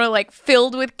when they were, like,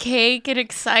 filled with cake and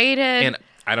excited. And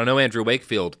I don't know Andrew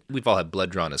Wakefield. We've all had blood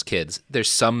drawn as kids.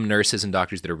 There's some nurses and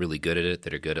doctors that are really good at it,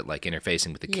 that are good at, like,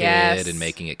 interfacing with the kid and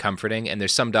making it comforting. And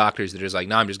there's some doctors that are just like,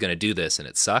 no, I'm just going to do this, and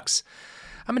it sucks.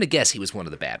 I'm going to guess he was one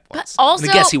of the bad ones. But also, I'm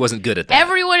going to guess he wasn't good at that.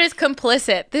 Everyone is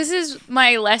complicit. This is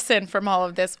my lesson from all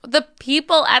of this. The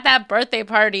people at that birthday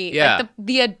party, like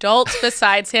the adults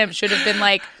besides him, should have been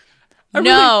like,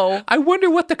 no. I wonder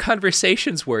what the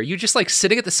conversations were. You just like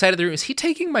sitting at the side of the room. Is he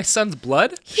taking my son's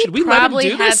blood? Should we let him do this? He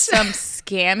probably had some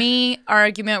scammy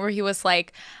argument where he was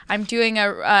like, I'm doing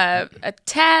a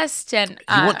test and...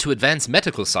 you want to advance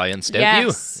medical science, don't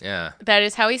you? Yeah. That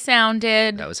is how he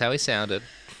sounded. That was how he sounded.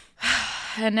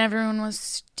 And everyone was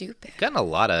stupid. Gotten a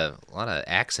lot of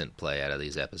accent play out of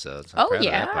these episodes. I'm proud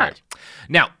of that part.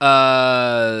 Now,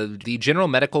 the General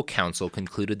Medical Council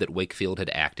concluded that Wakefield had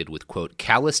acted with, quote,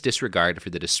 callous disregard for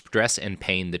the distress and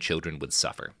pain the children would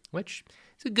suffer, which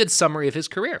is a good summary of his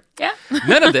career. Yeah.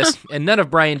 None of this, and none of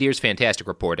Brian Deer's fantastic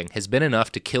reporting, has been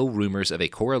enough to kill rumors of a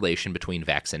correlation between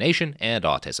vaccination and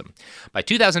autism. By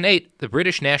 2008, the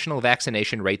British national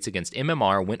vaccination rates against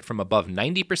MMR went from above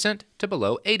 90% to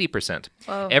below 80%.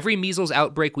 Whoa. Every measles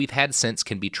outbreak we've had since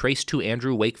can be traced to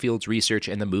Andrew Wakefield's research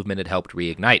and the movement it helped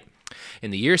reignite.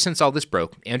 In the years since all this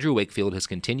broke, Andrew Wakefield has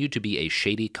continued to be a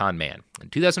shady con man. In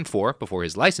 2004, before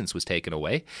his license was taken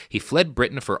away, he fled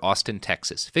Britain for Austin,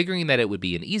 Texas, figuring that it would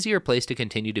be an easier place to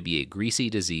continue to be a greasy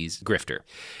disease grifter.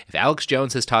 If Alex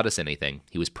Jones has taught us anything,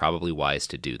 he was probably wise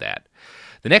to do that.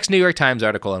 The next New York Times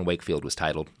article on Wakefield was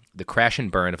titled, The Crash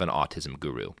and Burn of an Autism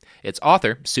Guru. Its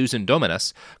author, Susan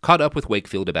Dominus, caught up with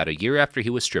Wakefield about a year after he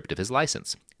was stripped of his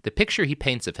license. The picture he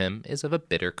paints of him is of a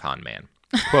bitter con man.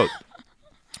 Quote,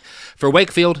 For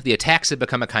Wakefield, the attacks have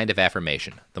become a kind of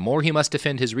affirmation. The more he must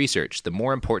defend his research, the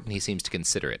more important he seems to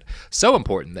consider it. So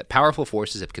important that powerful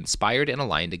forces have conspired and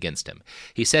aligned against him.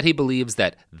 He said he believes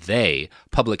that they,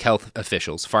 public health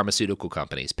officials, pharmaceutical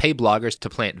companies, pay bloggers to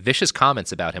plant vicious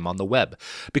comments about him on the web.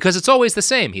 Because it's always the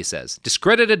same, he says.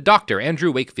 Discredited Dr.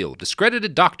 Andrew Wakefield.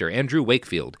 Discredited Dr. Andrew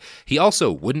Wakefield. He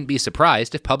also wouldn't be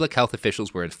surprised if public health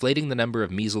officials were inflating the number of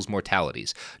measles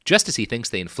mortalities, just as he thinks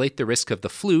they inflate the risk of the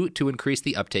flu to increase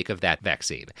the uptake of that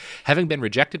vaccine. Having been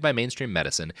rejected by mainstream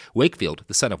medicine, Wakefield,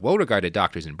 the son of well-regarded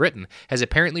doctors in Britain, has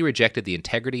apparently rejected the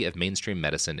integrity of mainstream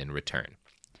medicine in return.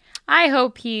 I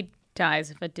hope he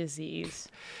dies of a disease.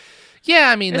 Yeah,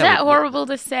 I mean... Is that horrible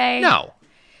to say?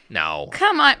 No.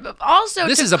 Come on. But also,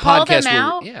 this to is a call podcast them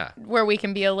out, where we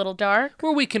can be a little dark.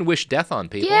 Where we can wish death on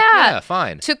people. Yeah,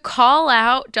 fine. To call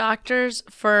out doctors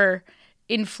for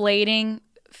inflating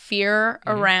fear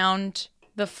around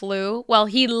the flu, well,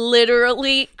 he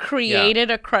literally created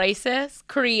a crisis,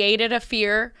 created a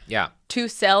fear to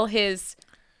sell his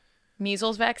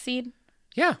measles vaccine.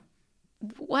 Yeah.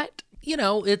 What? You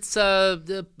know, it's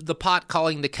the pot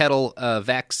calling the kettle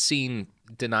vaccine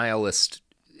denialist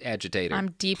agitator.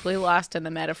 I'm deeply lost in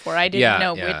the metaphor. I didn't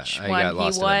know which one I got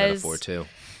lost he was. in the metaphor too.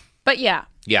 But yeah.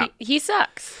 He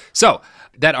sucks. So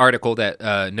that article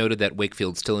that noted that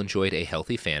Wakefield still enjoyed a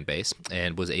healthy fan base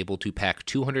and was able to pack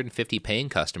 250 paying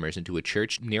customers into a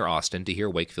church near Austin to hear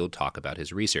Wakefield talk about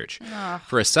his research.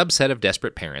 For a subset of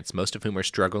desperate parents, most of whom are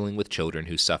struggling with children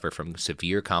who suffer from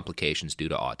severe complications due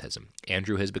to autism,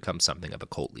 Andrew has become something of a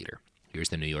cult leader. Here's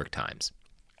the New York Times.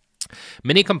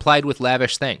 Many complied with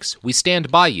lavish thanks. We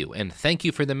stand by you, and thank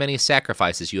you for the many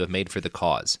sacrifices you have made for the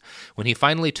cause. When he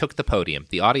finally took the podium,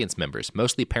 the audience members,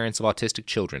 mostly parents of autistic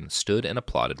children, stood and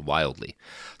applauded wildly.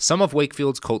 Some of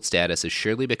Wakefield's cult status is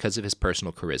surely because of his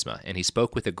personal charisma, and he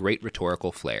spoke with a great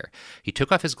rhetorical flair. He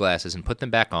took off his glasses and put them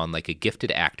back on like a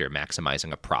gifted actor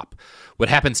maximizing a prop. What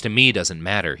happens to me doesn't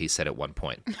matter, he said at one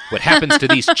point. What happens to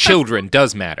these children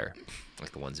does matter.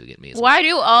 Like the ones who get measles. Why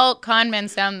do all con men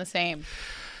sound the same?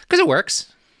 Because it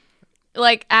works.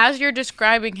 Like, as you're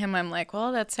describing him, I'm like,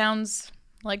 well, that sounds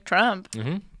like Trump.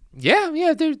 Mm-hmm.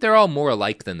 Yeah, they're all more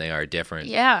alike than they are different.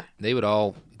 Yeah. They would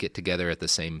all get together at the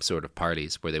same sort of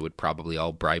parties where they would probably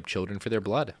all bribe children for their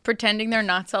blood. Pretending they're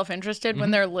not self-interested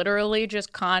when they're literally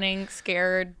just conning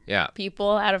scared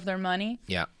people out of their money.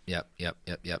 Yep.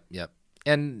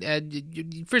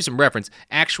 And for some reference,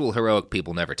 actual heroic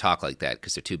people never talk like that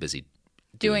because they're too busy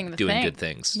doing good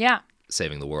things. Yeah.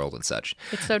 Saving the world and such.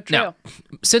 It's so true. Now,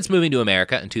 since moving to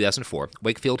America in 2004,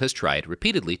 Wakefield has tried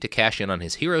repeatedly to cash in on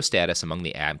his hero status among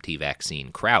the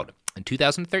anti-vaccine crowd. In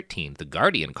 2013, The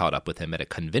Guardian caught up with him at a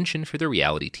convention for the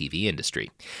reality TV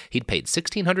industry. He'd paid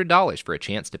 $1,600 for a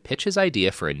chance to pitch his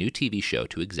idea for a new TV show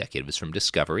to executives from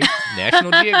Discovery,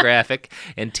 National Geographic,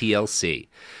 and TLC.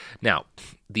 Now,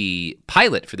 the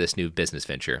pilot for this new business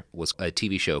venture was a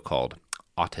TV show called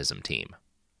Autism Team.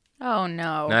 Oh,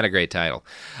 no. Not a great title.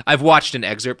 I've watched an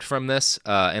excerpt from this,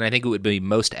 and I think it would be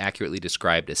most accurately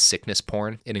described as sickness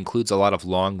porn. It includes a lot of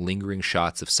long, lingering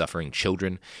shots of suffering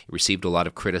children. It received a lot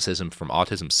of criticism from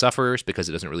autism sufferers because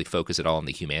it doesn't really focus at all on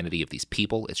the humanity of these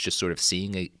people. It's just sort of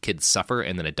seeing a kid suffer,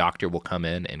 and then a doctor will come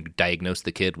in and diagnose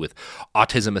the kid with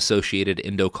autism-associated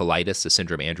endocolitis, a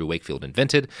syndrome Andrew Wakefield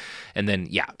invented. And then,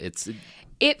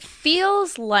 It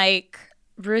feels like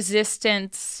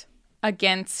resistance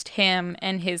against him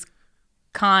and his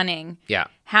conning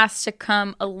has to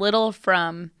come a little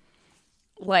from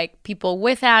like people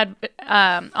with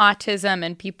autism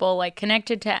and people like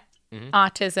connected to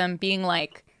autism being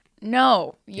like,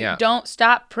 no, you don't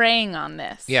stop preying on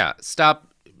this. Yeah,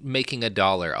 stop making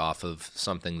 $1 off of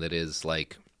something that is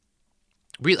like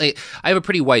really. I have a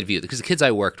pretty wide view because the kids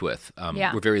I worked with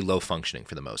were very low functioning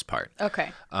for the most part.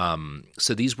 Okay.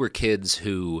 So these were kids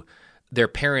who their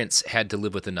parents had to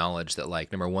live with the knowledge that,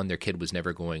 like, number one, their kid was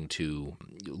never going to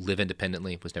live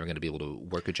independently, was never going to be able to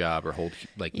work a job or hold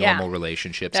like normal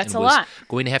relationships. That's and a was lot.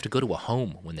 going to have to go to a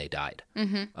home when they died.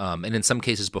 And in some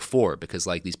cases before, because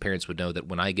like these parents would know that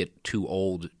when I get too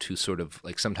old to sort of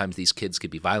like, sometimes these kids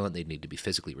could be violent, they'd need to be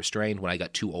physically restrained. When I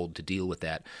got too old to deal with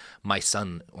that, my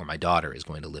son or my daughter is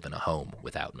going to live in a home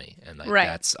without me. And like,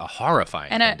 that's a horrifying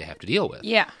thing to have to deal with.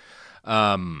 Yeah.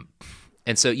 And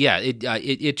so, yeah,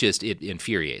 it just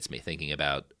infuriates me thinking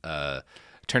about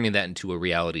turning that into a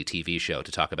reality TV show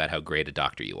to talk about how great a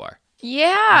doctor you are.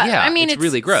 Yeah. I mean, it's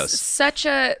really gross.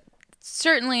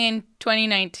 Certainly in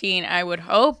 2019, I would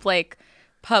hope like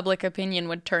public opinion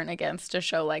would turn against a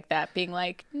show like that, being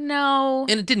like, no.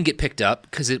 And it didn't get picked up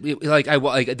because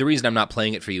the reason I'm not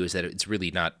playing it for you is that it's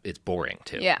really not. It's boring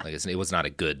too. Yeah. Like it was not a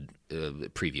good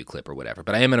preview clip or whatever.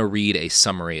 But I am going to read a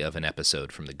summary of an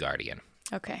episode from The Guardian.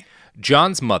 Okay.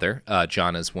 John's mother,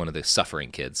 John is one of the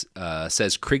suffering kids,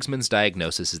 says Krigsman's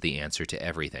diagnosis is the answer to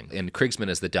everything. And Krigsman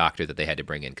is the doctor that they had to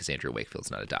bring in because Andrew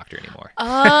Wakefield's not a doctor anymore.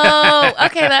 Oh,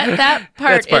 okay. That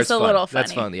part is a little funny.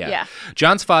 That's fun, yeah.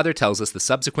 John's father tells us the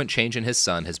subsequent change in his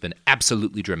son has been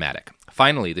absolutely dramatic.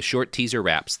 Finally, the short teaser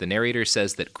wraps. The narrator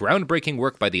says that groundbreaking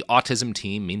work by the autism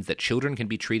team means that children can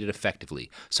be treated effectively.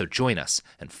 So join us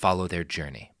and follow their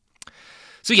journey.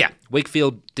 So yeah,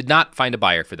 Wakefield did not find a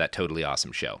buyer for that totally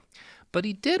awesome show. But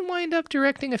he did wind up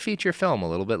directing a feature film a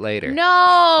little bit later.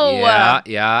 No!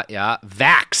 Yeah.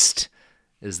 Vaxxed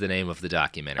is the name of the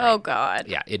documentary. Oh, God.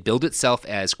 Yeah, it billed itself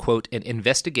as, quote, an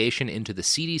investigation into the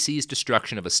CDC's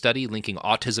destruction of a study linking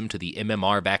autism to the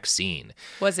MMR vaccine.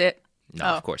 Was it? No,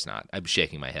 of course not. I'm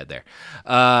shaking my head there.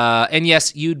 And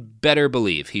yes, you'd better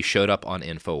believe he showed up on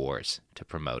InfoWars to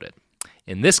promote it.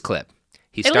 In this clip,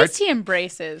 At least he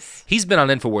embraces. He's been on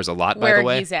InfoWars a lot, by the way.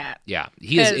 Where he's at. Yeah,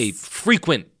 he is a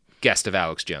frequent guest of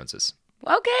Alex Jones's.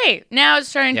 Okay, now it's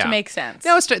starting to make sense.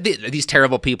 Now these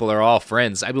terrible people are all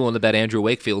friends. I'd be willing to bet Andrew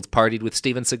Wakefield's partied with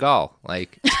Steven Seagal.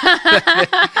 Like,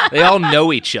 they all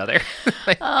know each other.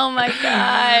 Oh my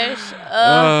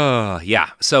gosh.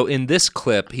 Yeah. So in this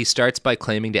clip, he starts by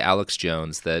claiming to Alex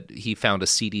Jones that he found a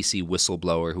CDC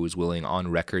whistleblower who was willing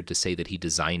on record to say that he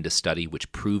designed a study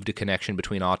which proved a connection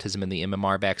between autism and the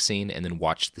MMR vaccine and then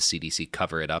watched the CDC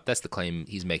cover it up. That's the claim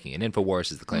he's making in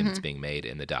InfoWars, is the claim that's being made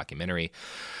in the documentary.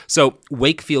 So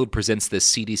Wakefield presents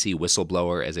this CDC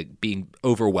whistleblower as being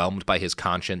overwhelmed by his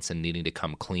conscience and needing to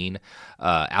come clean.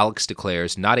 Alex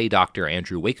declares not a Dr.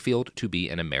 Andrew Wakefield to be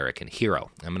an American hero.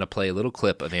 I'm going to play a little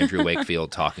clip of Andrew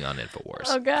Wakefield talking on InfoWars.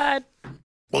 Oh, God.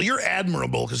 Well, you're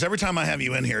admirable because every time I have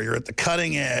you in here, you're at the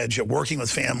cutting edge of working with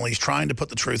families, trying to put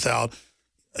the truth out.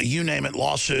 You name it,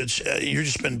 lawsuits. You've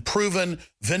just been proven,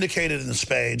 vindicated in the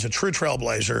spades, a true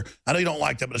trailblazer. I know you don't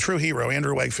like that, but a true hero,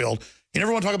 Andrew Wakefield. You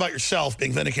never want to talk about yourself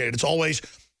being vindicated. It's always,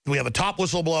 we have a top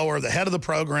whistleblower, the head of the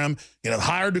program,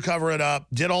 hired to cover it up,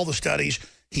 did all the studies.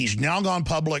 He's now gone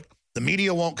public. The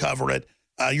media won't cover it.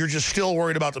 You're just still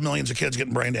worried about the millions of kids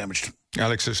getting brain damaged.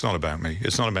 Alex, it's not about me.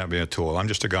 It's not about me at all. I'm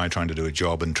just a guy trying to do a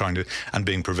job and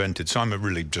being prevented. So I'm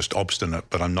really just obstinate,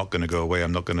 but I'm not going to go away.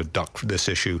 I'm not going to duck this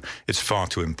issue. It's far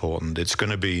too important. It's going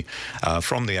to be,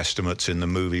 from the estimates in the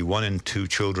movie, 1 in 2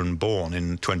 children born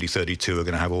in 2032 are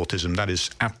going to have autism. That is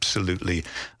absolutely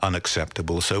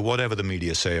unacceptable. So whatever the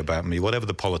media say about me, whatever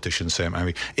the politicians say about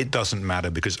me, it doesn't matter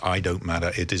because I don't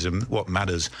matter. It is what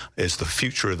matters is the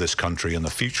future of this country, and the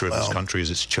future of this country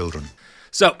is its children.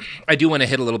 So I do want to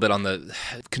hit a little bit on the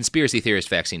conspiracy theorist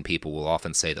vaccine people will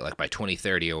often say that like by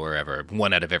 2030 or wherever,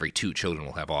 1 out of every 2 children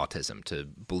will have autism, to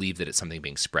believe that it's something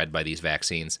being spread by these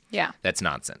vaccines. Yeah. That's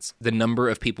nonsense. The number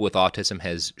of people with autism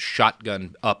has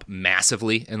shotgunned up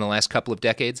massively in the last couple of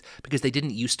decades because they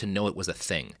didn't used to know it was a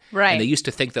thing. Right. And they used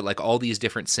to think that like all these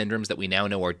different syndromes that we now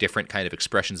know are different kind of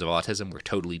expressions of autism were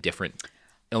totally different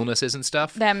illnesses and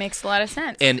stuff. That makes a lot of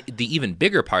sense. And the even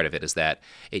bigger part of it is that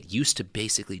it used to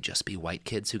basically just be white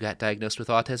kids who got diagnosed with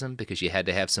autism because you had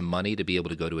to have some money to be able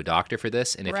to go to a doctor for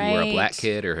this. And if you were a black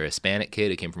kid or a Hispanic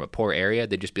kid who came from a poor area,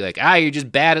 they'd just be like, you're just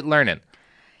bad at learning.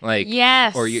 Like,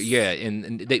 yes. Or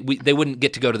and they wouldn't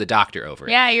get to go to the doctor over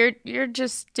it. Yeah, you're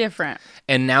just different.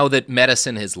 And now that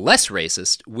medicine is less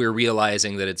racist, we're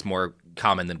realizing that it's more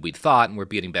common than we'd thought, and we're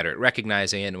getting better at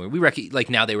recognizing it. And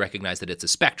now they recognize that it's a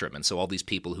spectrum, and so all these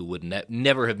people who would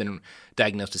never have been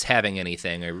diagnosed as having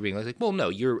anything are being like, well, no,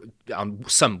 you're on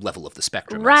some level of the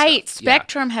spectrum. Right,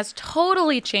 spectrum has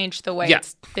totally changed the way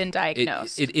it's been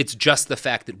diagnosed. It's just the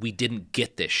fact that we didn't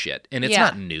get this shit, and it's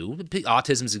not new.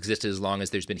 Autism's existed as long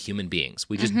as there's been human beings.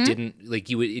 We just didn't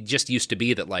it just used to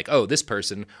be that like, oh, this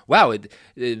person, wow,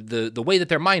 the way that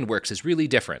their mind works is really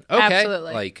different. Okay,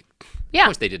 absolutely. Of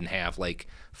course they didn't have like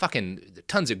fucking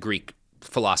tons of Greek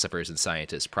philosophers and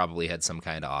scientists probably had some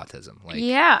kind of autism.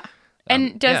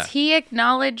 And does he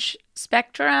acknowledge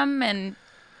spectrum and?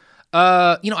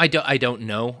 I don't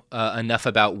know enough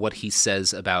about what he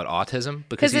says about autism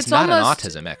because he's not an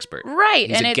autism expert. Right.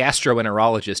 He's a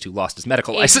gastroenterologist who lost his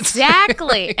medical license.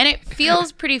 Exactly. And it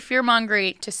feels pretty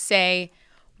fearmongery to say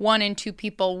 1 in 2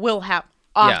 people will have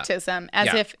autism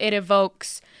as if it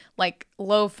evokes like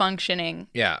low functioning.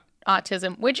 Yeah.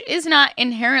 autism, which is not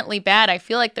inherently bad. I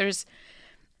feel like there's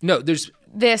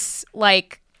this,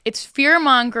 like, it's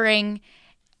fear-mongering,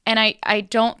 and I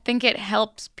don't think it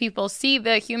helps people see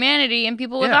the humanity in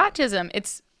people with autism.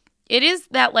 It is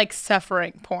that, like,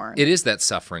 suffering porn. It is that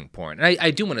suffering porn. And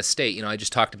I do want to state, I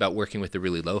just talked about working with the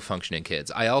really low-functioning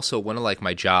kids. I also, one of, like,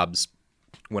 my jobs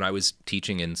when I was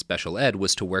teaching in special ed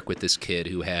was to work with this kid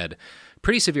who had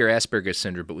pretty severe Asperger's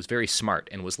syndrome, but was very smart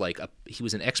and was, like, he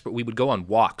was an expert. We would go on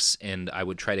walks, and I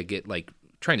would try to get, like,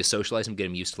 trying to socialize him, get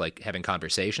him used to, like, having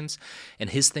conversations. And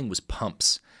his thing was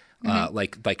pumps.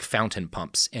 Like fountain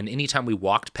pumps. And anytime we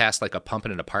walked past like a pump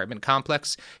in an apartment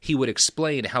complex, he would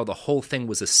explain how the whole thing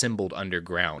was assembled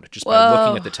underground just by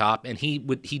looking at the top. And he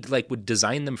would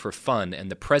design them for fun.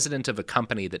 And the president of a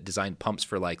company that designed pumps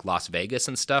for like Las Vegas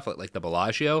and stuff, like the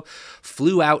Bellagio,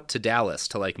 flew out to Dallas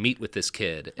to like meet with this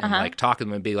kid and like talk to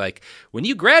him and be like, when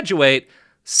you graduate,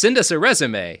 send us a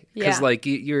resume. Because like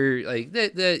you're like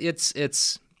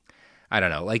it's I don't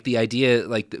know, like the idea,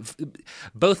 like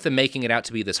both the making it out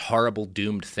to be this horrible,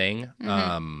 doomed thing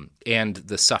and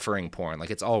the suffering porn, like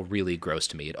it's all really gross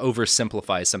to me. It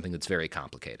oversimplifies something that's very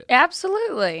complicated.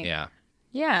 Absolutely. Yeah.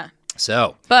 Yeah.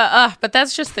 So. But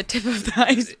that's just the tip of the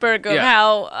iceberg of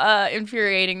how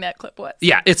infuriating that clip was.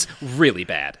 Yeah, it's really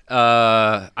bad.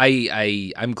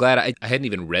 I'm glad I hadn't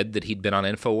even read that he'd been on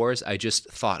InfoWars. I just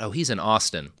thought, oh, he's in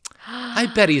Austin. I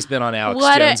bet he's been on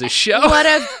Alex Jones' show. What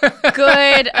a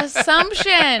good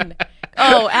assumption.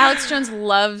 Oh, Alex Jones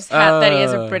loves that he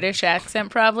has a British accent,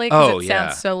 probably, because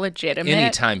sounds so legitimate.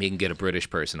 Anytime he can get a British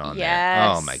person on there.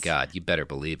 Oh, my God. You better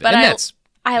believe it. But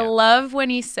I love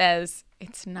when he says,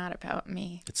 it's not about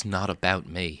me. It's not about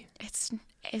me. It's not.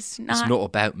 It's not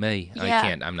about me.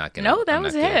 Yeah. I'm not going to. I'm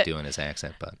not good at doing his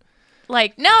accent, but.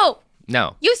 Like, no.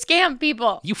 You scam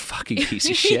people. You fucking piece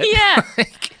of shit. Yeah.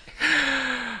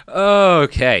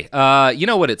 Okay. You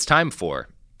know what it's time for?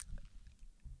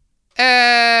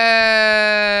 Ads.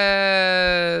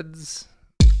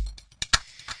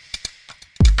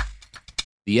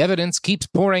 The evidence keeps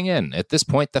pouring in. At this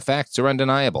point, the facts are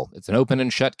undeniable. It's an open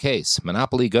and shut case.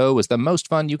 Monopoly Go is the most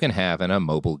fun you can have in a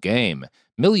mobile game.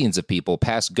 Millions of people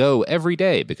pass Go every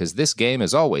day because this game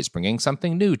is always bringing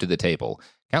something new to the table.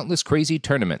 Countless crazy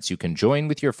tournaments you can join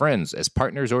with your friends as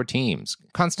partners or teams.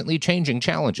 Constantly changing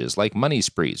challenges like money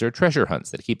sprees or treasure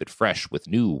hunts that keep it fresh with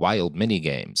new wild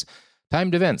mini-games.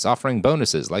 Timed events offering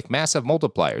bonuses like massive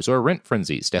multipliers or rent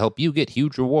frenzies to help you get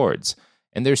huge rewards.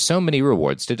 And there's so many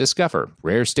rewards to discover.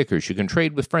 Rare stickers you can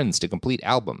trade with friends to complete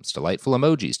albums, delightful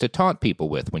emojis to taunt people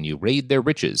with when you raid their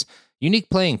riches, unique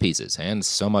playing pieces, and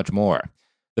so much more.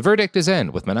 The verdict is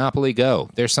in with Monopoly Go.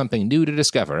 There's something new to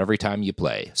discover every time you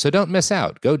play. So don't miss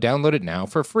out. Go download it now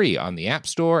for free on the App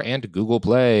Store and Google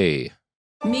Play.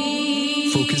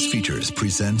 Focus Features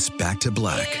presents Back to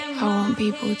Black. I want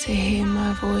people to hear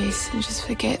my voice and just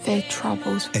forget their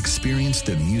troubles. Experience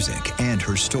the music and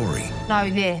her story. Know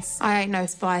this, I ain't no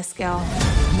Spice Girl.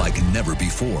 Like never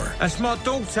before. That's my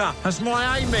daughter. That's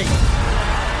my Amy.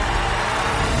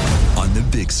 On the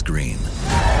big screen.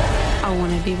 I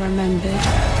want to be remembered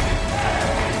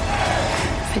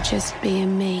for just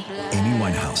being me. Amy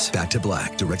Winehouse, Back to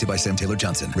Black, directed by Sam Taylor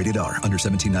Johnson. Rated R, under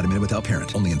 17, not a minute without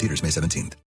parent. Only in theaters May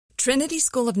 17th. Trinity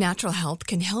School of Natural Health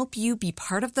can help you be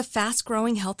part of the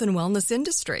fast-growing health and wellness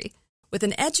industry. With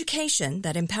an education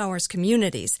that empowers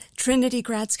communities, Trinity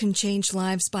grads can change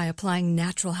lives by applying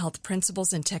natural health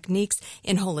principles and techniques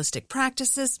in holistic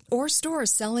practices or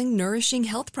stores selling nourishing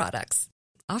health products.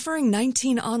 Offering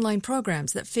 19 online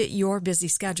programs that fit your busy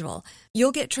schedule,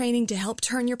 you'll get training to help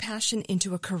turn your passion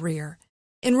into a career.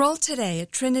 Enroll today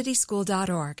at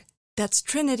trinityschool.org. That's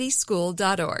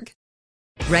trinityschool.org.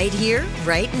 Right here,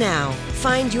 right now.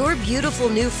 Find your beautiful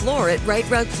new floor at Right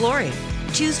Rug Flooring.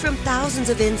 Choose from thousands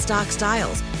of in-stock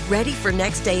styles, ready for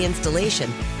next day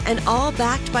installation, and all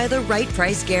backed by the right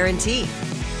price guarantee.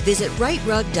 Visit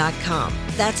rightrug.com.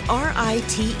 That's RITERUG.com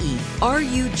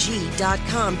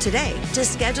today to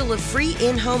schedule a free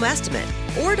in-home estimate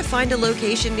or to find a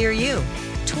location near you.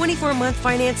 24-month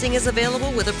financing is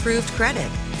available with approved credit.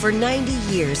 For 90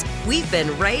 years, we've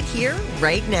been right here,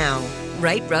 right now.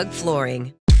 Right Rug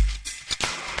Flooring.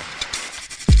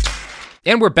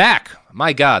 And we're back.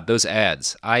 My God, those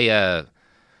ads.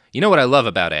 You know what I love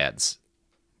about ads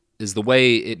is the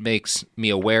way it makes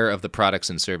me aware of the products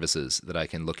and services that I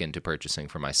can look into purchasing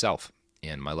for myself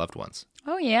and my loved ones.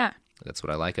 Oh, yeah. That's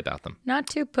what I like about them. Not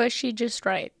too pushy, just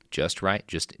right. Just right.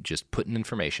 Just putting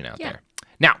information out there.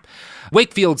 Now,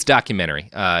 Wakefield's documentary,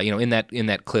 in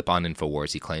that clip on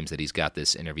InfoWars, he claims that he's got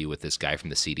this interview with this guy from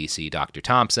the CDC, Dr.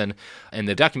 Thompson, and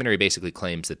the documentary basically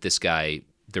claims that this guy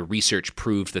the research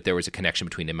proved that there was a connection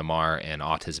between MMR and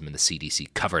autism, and the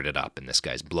CDC covered it up, and this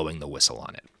guy's blowing the whistle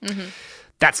on it. Mm-hmm.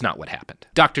 That's not what happened.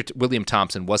 Dr. William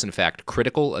Thompson was, in fact,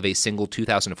 critical of a single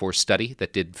 2004 study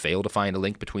that did fail to find a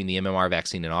link between the MMR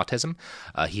vaccine and autism.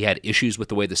 He had issues with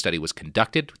the way the study was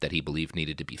conducted that he believed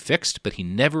needed to be fixed, but he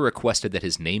never requested that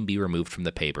his name be removed from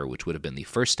the paper, which would have been the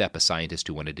first step a scientist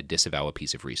who wanted to disavow a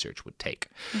piece of research would take.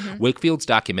 Mm-hmm. Wakefield's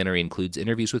documentary includes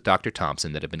interviews with Dr.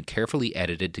 Thompson that have been carefully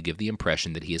edited to give the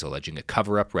impression that he is alleging a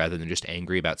cover-up rather than just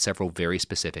angry about several very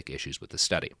specific issues with the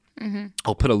study. Mm-hmm.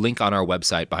 I'll put a link on our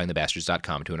website,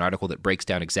 BehindTheBastards.com, to an article that breaks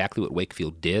down exactly what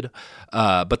Wakefield did,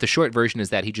 but the short version is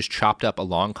that he just chopped up a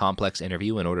long, complex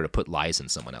interview in order to put lies in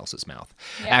someone else's mouth.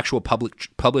 Yeah. Actual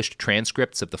published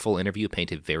transcripts of the full interview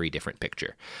paint a very different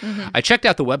picture. Mm-hmm. I checked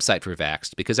out the website for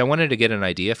Vaxxed because I wanted to get an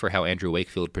idea for how Andrew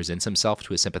Wakefield presents himself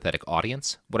to a sympathetic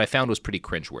audience. What I found was pretty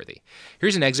cringeworthy.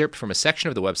 Here's an excerpt from a section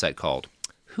of the website called,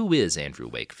 "Who is Andrew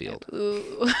Wakefield?"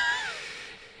 Ooh.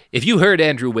 If you heard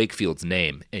Andrew Wakefield's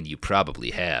name, and you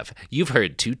probably have, you've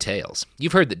heard two tales.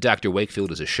 You've heard that Dr.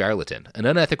 Wakefield is a charlatan, an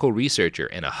unethical researcher,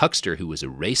 and a huckster who was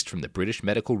erased from the British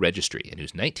Medical Registry, and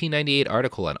whose 1998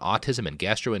 article on autism and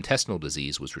gastrointestinal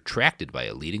disease was retracted by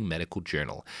a leading medical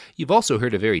journal. You've also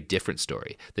heard a very different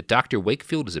story, that Dr.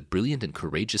 Wakefield is a brilliant and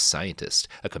courageous scientist,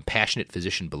 a compassionate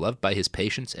physician beloved by his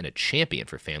patients, and a champion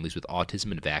for families with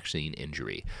autism and vaccine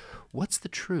injury. What's the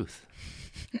truth?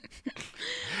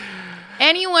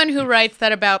 Anyone who writes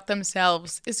that about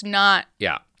themselves is not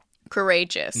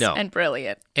courageous and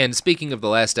brilliant. And speaking of the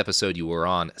last episode you were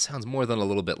on, it sounds more than a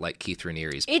little bit like Keith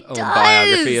Raniere's own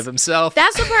biography of himself.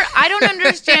 That's the part I don't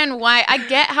understand why. I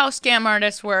get how scam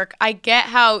artists work. I get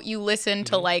how you listen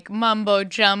to like mumbo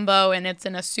jumbo and it's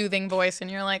in a soothing voice and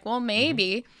you're like, well,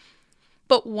 maybe. Mm-hmm.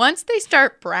 But once they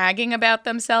start bragging about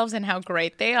themselves and how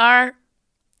great they are,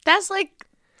 that's like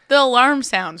the alarm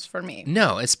sounds for me.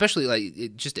 No, especially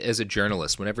like just as a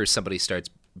journalist, whenever somebody starts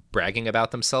bragging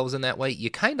about themselves in that way, you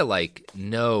kind of like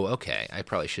know, okay, I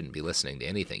probably shouldn't be listening to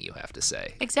anything you have to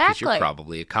say. Exactly. Because you're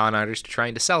probably a con artist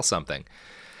trying to sell something.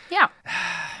 Yeah.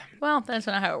 Well, that's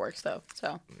not how it works, though.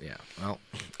 So. Yeah. Well,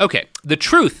 okay. The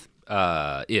truth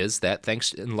is that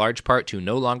thanks in large part to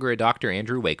no longer a Dr.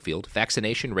 Andrew Wakefield,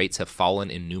 vaccination rates have fallen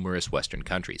in numerous Western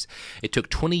countries. It took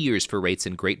 20 years for rates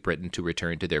in Great Britain to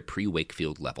return to their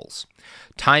pre-Wakefield levels.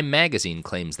 Time magazine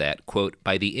claims that, quote,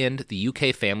 by the end, the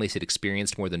UK families had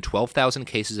experienced more than 12,000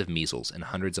 cases of measles and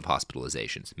hundreds of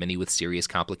hospitalizations, many with serious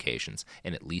complications,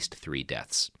 and at least 3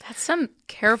 deaths. That's some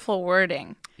careful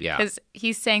wording. Yeah. Because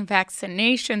he's saying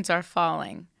vaccinations are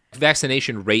falling.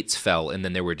 Vaccination rates fell, and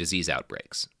then there were disease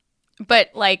outbreaks.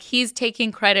 But, like, he's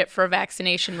taking credit for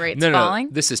vaccination rates falling?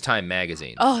 No, this is Time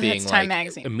Magazine. Oh, that's Time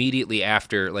Magazine. Immediately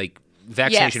after, like,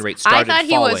 vaccination rates started falling. I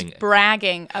thought he was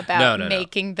bragging about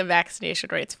making the vaccination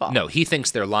rates fall. No, he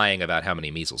thinks they're lying about how many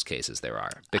measles cases there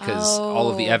are. Because all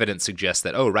of the evidence suggests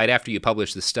that, right after you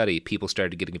published the study, people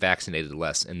started getting vaccinated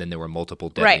less, and then there were multiple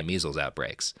deadly measles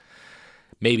outbreaks.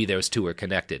 Maybe those two are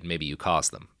connected. Maybe you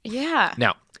caused them. Yeah.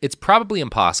 Now, it's probably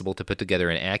impossible to put together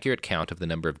an accurate count of the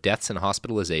number of deaths and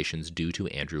hospitalizations due to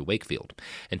Andrew Wakefield.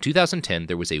 In 2010,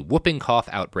 there was a whooping cough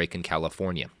outbreak in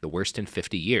California, the worst in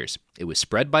 50 years. It was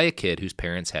spread by a kid whose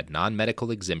parents had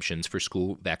non-medical exemptions for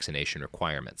school vaccination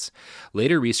requirements.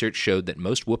 Later research showed that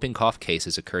most whooping cough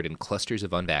cases occurred in clusters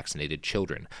of unvaccinated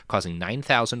children, causing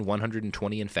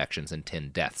 9,120 infections and 10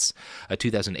 deaths. A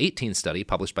 2018 study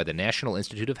published by the National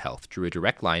Institute of Health drew a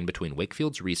direct line between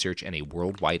Wakefield's research and a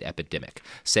worldwide epidemic,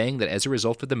 saying that as a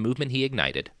result of the movement he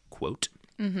ignited, quote,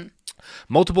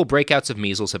 multiple breakouts of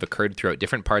measles have occurred throughout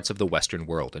different parts of the Western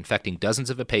world, infecting dozens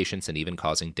of patients and even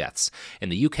causing deaths. In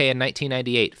the UK in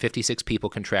 1998, 56 people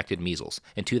contracted measles.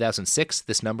 In 2006,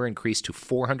 this number increased to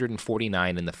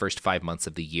 449 in the first 5 months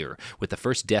of the year, with the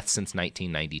first death since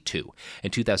 1992. In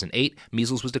 2008,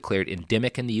 measles was declared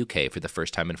endemic in the UK for the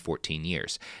first time in 14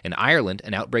 years. In Ireland,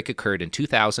 an outbreak occurred in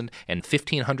 2000, and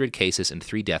 1,500 cases and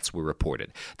 3 deaths were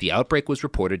reported. The outbreak was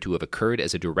reported to have occurred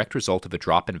as a direct result of a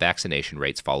drop in vaccination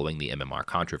rates following the MMR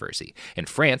controversy. In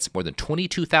France, more than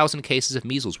 22,000 cases of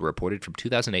measles were reported from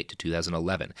 2008 to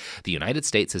 2011. The United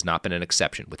States has not been an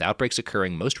exception, with outbreaks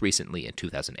occurring most recently in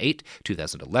 2008,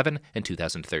 2011, and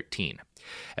 2013.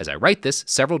 As I write this,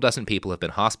 several dozen people have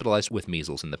been hospitalized with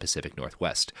measles in the Pacific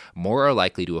Northwest. More are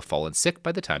likely to have fallen sick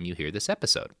by the time you hear this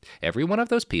episode. Every one of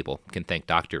those people can thank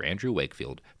Dr. Andrew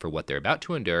Wakefield for what they're about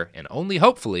to endure and only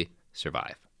hopefully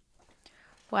survive.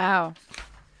 Wow.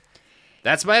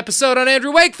 That's my episode on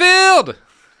Andrew Wakefield!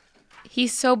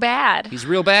 He's so bad. He's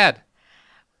real bad.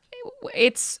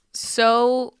 It's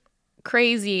so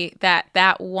crazy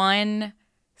that one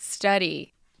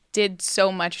study did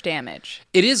so much damage.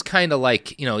 It is kind of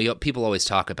like, people always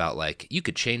talk about, like, you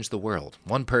could change the world.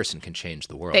 One person can change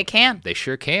the world. They can. They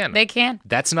sure can. They can.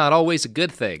 That's not always a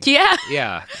good thing. Yeah.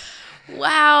 Yeah.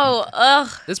 Wow. Ugh.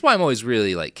 That's why I'm always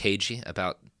really, like, cagey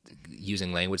about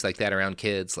using language like that around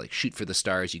kids. Like, shoot for the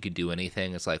stars, you could do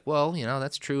anything. It's like, well,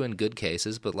 that's true in good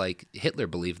cases, but, like, Hitler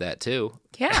believed that too.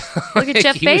 Yeah. Look at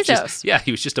Jeff Bezos.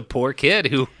 He was just a poor kid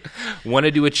who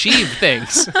wanted to achieve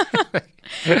things.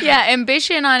 Yeah,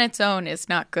 ambition on its own is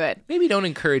not good. Maybe don't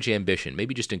encourage ambition.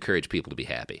 Maybe just encourage people to be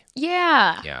happy.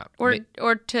 Yeah. Yeah.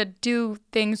 Or to do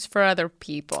things for other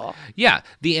people. Yeah,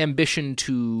 the ambition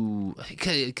to,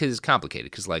 because it's complicated.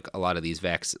 Because like a lot of these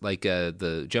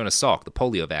the Jonas Salk, the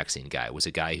polio vaccine guy, was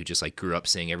a guy who just like grew up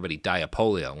seeing everybody die of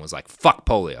polio and was like, "Fuck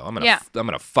polio! I'm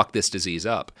gonna fuck this disease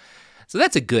up." So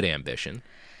that's a good ambition.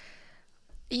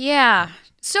 Yeah.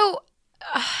 So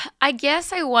I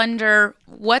guess I wonder,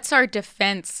 what's our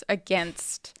defense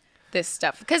against this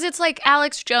stuff? Because it's like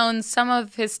Alex Jones, some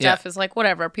of his stuff is like,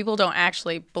 whatever. People don't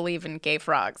actually believe in gay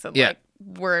frogs. And like,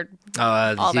 we're all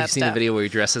that stuff. You've seen the video where he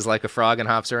dresses like a frog and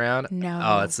hops around? No.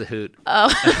 Oh, it's the hoot. Oh,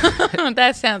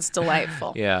 that sounds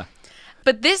delightful. Yeah.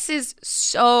 But this is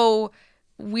so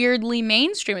weirdly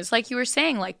mainstream. It's like you were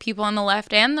saying, like people on the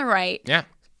left and the right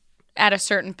at a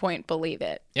certain point believe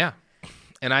it. Yeah.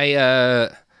 And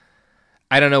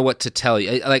I don't know what to tell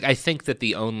you. I think that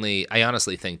I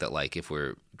honestly think that, like, if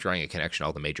we're drawing a connection to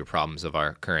all the major problems of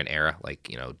our current era, like,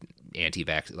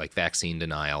 vaccine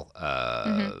denial,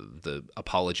 the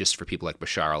apologists for people like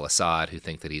Bashar al-Assad who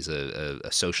think that he's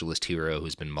a socialist hero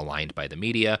who's been maligned by the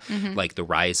media, like the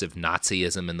rise of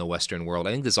Nazism in the Western world.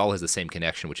 I think this all has the same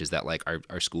connection, which is that, like,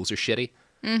 our schools are shitty.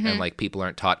 And like people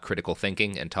aren't taught critical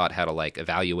thinking and taught how to like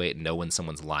evaluate and know when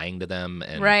someone's lying to them.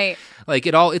 And like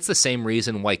it's the same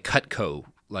reason why Cutco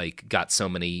like got so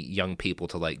many young people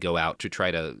to like go out to try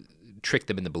to trick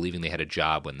them into believing they had a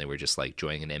job when they were just like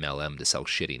joining an MLM to sell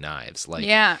shitty knives. Like,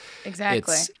 yeah,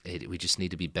 exactly. We just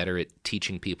need to be better at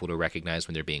teaching people to recognize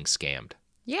when they're being scammed.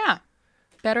 Yeah.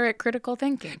 Better at critical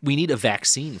thinking. We need a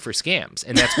vaccine for scams,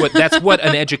 and that's what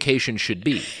an education should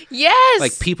be. Yes,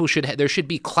 like people there should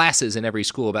be classes in every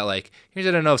school about like, here's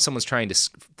how to know if someone's trying to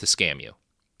scam you.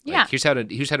 Yeah, here's how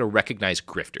to recognize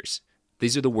grifters.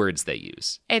 These are the words they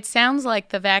use. It sounds like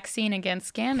the vaccine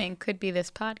against scamming could be this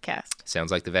podcast.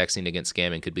 Sounds like the vaccine against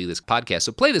scamming could be this podcast.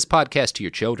 So play this podcast to your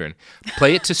children.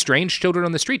 Play it to strange children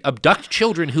on the street. Abduct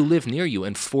children who live near you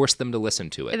and force them to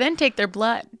listen to it. And then take their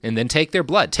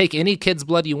blood. Take any kid's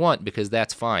blood you want because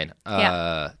that's fine.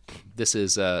 This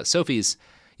is Sophie's.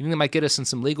 You think that might get us in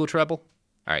some legal trouble?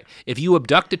 All right. If you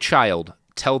abduct a child,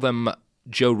 tell them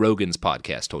Joe Rogan's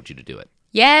podcast told you to do it.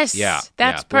 Yes. Yeah.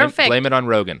 That's perfect. Blame it on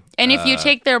Rogan. And if you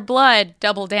take their blood,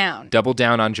 double down. Double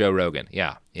down on Joe Rogan.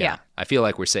 Yeah. I feel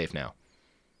like we're safe now.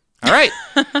 All right.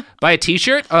 Buy a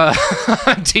T-shirt on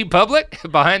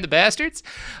TeePublic, Behind the Bastards.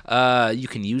 You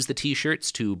can use the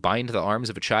T-shirts to bind the arms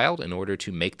of a child in order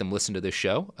to make them listen to this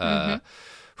show.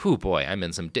 Oh boy, I'm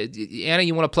in some. Anna,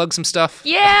 you want to plug some stuff?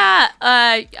 Yeah.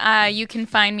 You can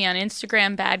find me on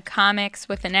Instagram, Bad Comics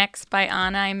with an X by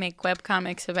Anna. I make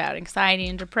webcomics about anxiety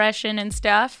and depression and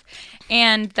stuff.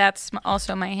 And that's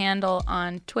also my handle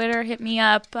on Twitter. Hit me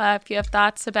up if you have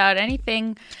thoughts about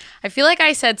anything. I feel like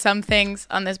I said some things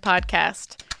on this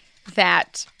podcast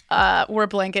that were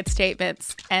blanket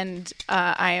statements, and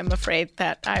I am afraid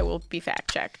that I will be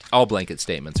fact-checked. All blanket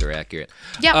statements are accurate.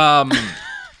 Yep.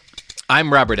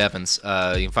 I'm Robert Evans.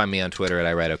 You can find me on Twitter at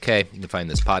iWriteOK. You can find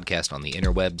this podcast on the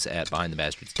interwebs at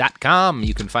BehindTheBastards.com.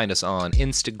 You can find us on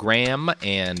Instagram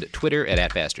and Twitter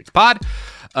at @BastardsPod.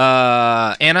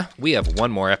 Anna, we have one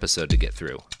more episode to get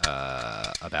through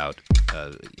about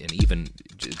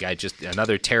just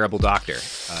another terrible doctor.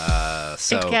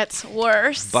 So it gets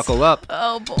worse. Buckle up.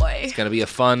 Oh, boy. It's going to be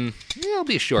it'll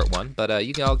be a short one, but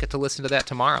you can all get to listen to that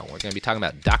tomorrow. We're going to be talking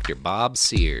about Dr. Bob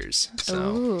Sears. So.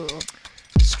 Ooh.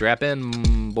 Strap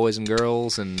in, boys and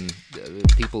girls, and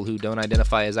people who don't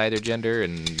identify as either gender,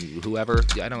 and whoever.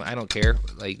 I don't care.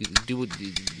 Like,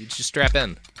 just strap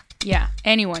in. Yeah,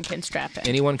 anyone can strap in.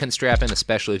 Anyone can strap in,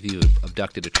 especially if you've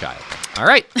abducted a child. All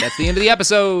right, that's the end of the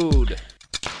episode.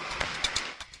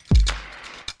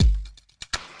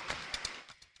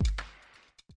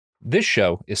 This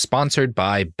show is sponsored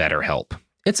by BetterHelp.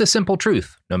 It's a simple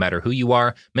truth. No matter who you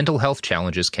are, mental health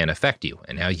challenges can affect you,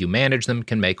 and how you manage them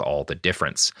can make all the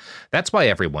difference. That's why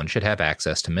everyone should have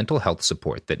access to mental health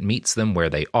support that meets them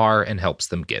where they are and helps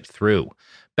them get through.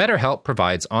 BetterHelp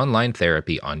provides online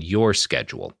therapy on your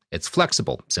schedule. It's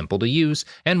flexible, simple to use,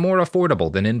 and more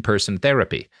affordable than in-person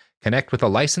therapy. Connect with a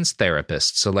licensed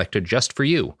therapist selected just for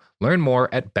you. Learn more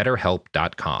at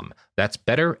BetterHelp.com. That's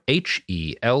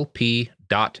BetterHelp.com.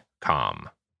 TrinitySchool.com.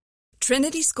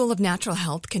 Trinity School of Natural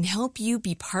Health can help you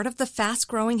be part of the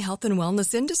fast-growing health and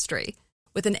wellness industry.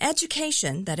 With an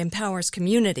education that empowers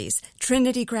communities,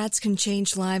 Trinity grads can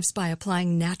change lives by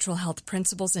applying natural health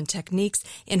principles and techniques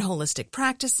in holistic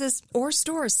practices or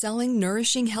stores selling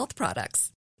nourishing health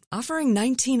products. Offering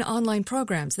 19 online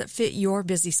programs that fit your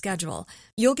busy schedule,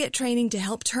 you'll get training to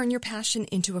help turn your passion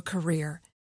into a career.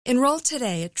 Enroll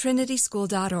today at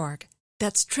trinityschool.org.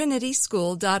 That's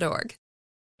trinityschool.org.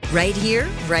 Right here,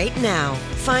 right now.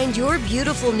 Find your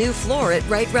beautiful new floor at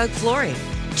Right Rug Flooring.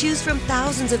 Choose from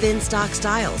thousands of in-stock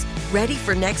styles, ready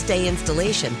for next day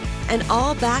installation, and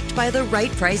all backed by the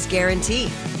right price guarantee.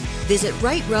 Visit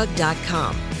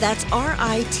rightrug.com. That's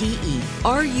RITERUG.com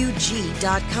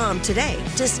today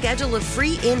to schedule a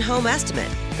free in-home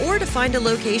estimate or to find a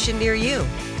location near you.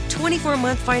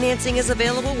 24-month financing is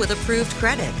available with approved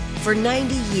credit. For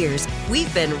 90 years,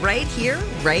 we've been right here,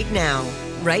 right now.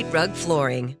 Right Rug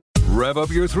Flooring. Rev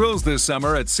up your thrills this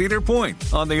summer at Cedar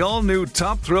Point on the all-new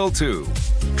Top Thrill 2.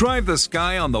 Drive the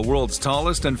sky on the world's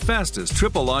tallest and fastest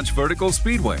triple-launch vertical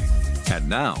speedway. And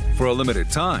now, for a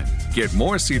limited time, get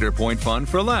more Cedar Point fun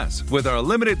for less with our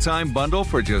limited-time bundle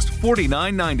for just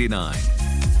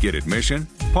 $49.99. Get admission,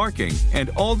 parking, and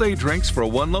all-day drinks for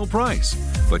one low price.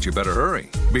 But you better hurry,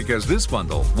 because this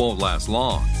bundle won't last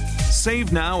long.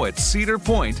 Save now at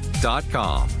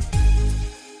cedarpoint.com.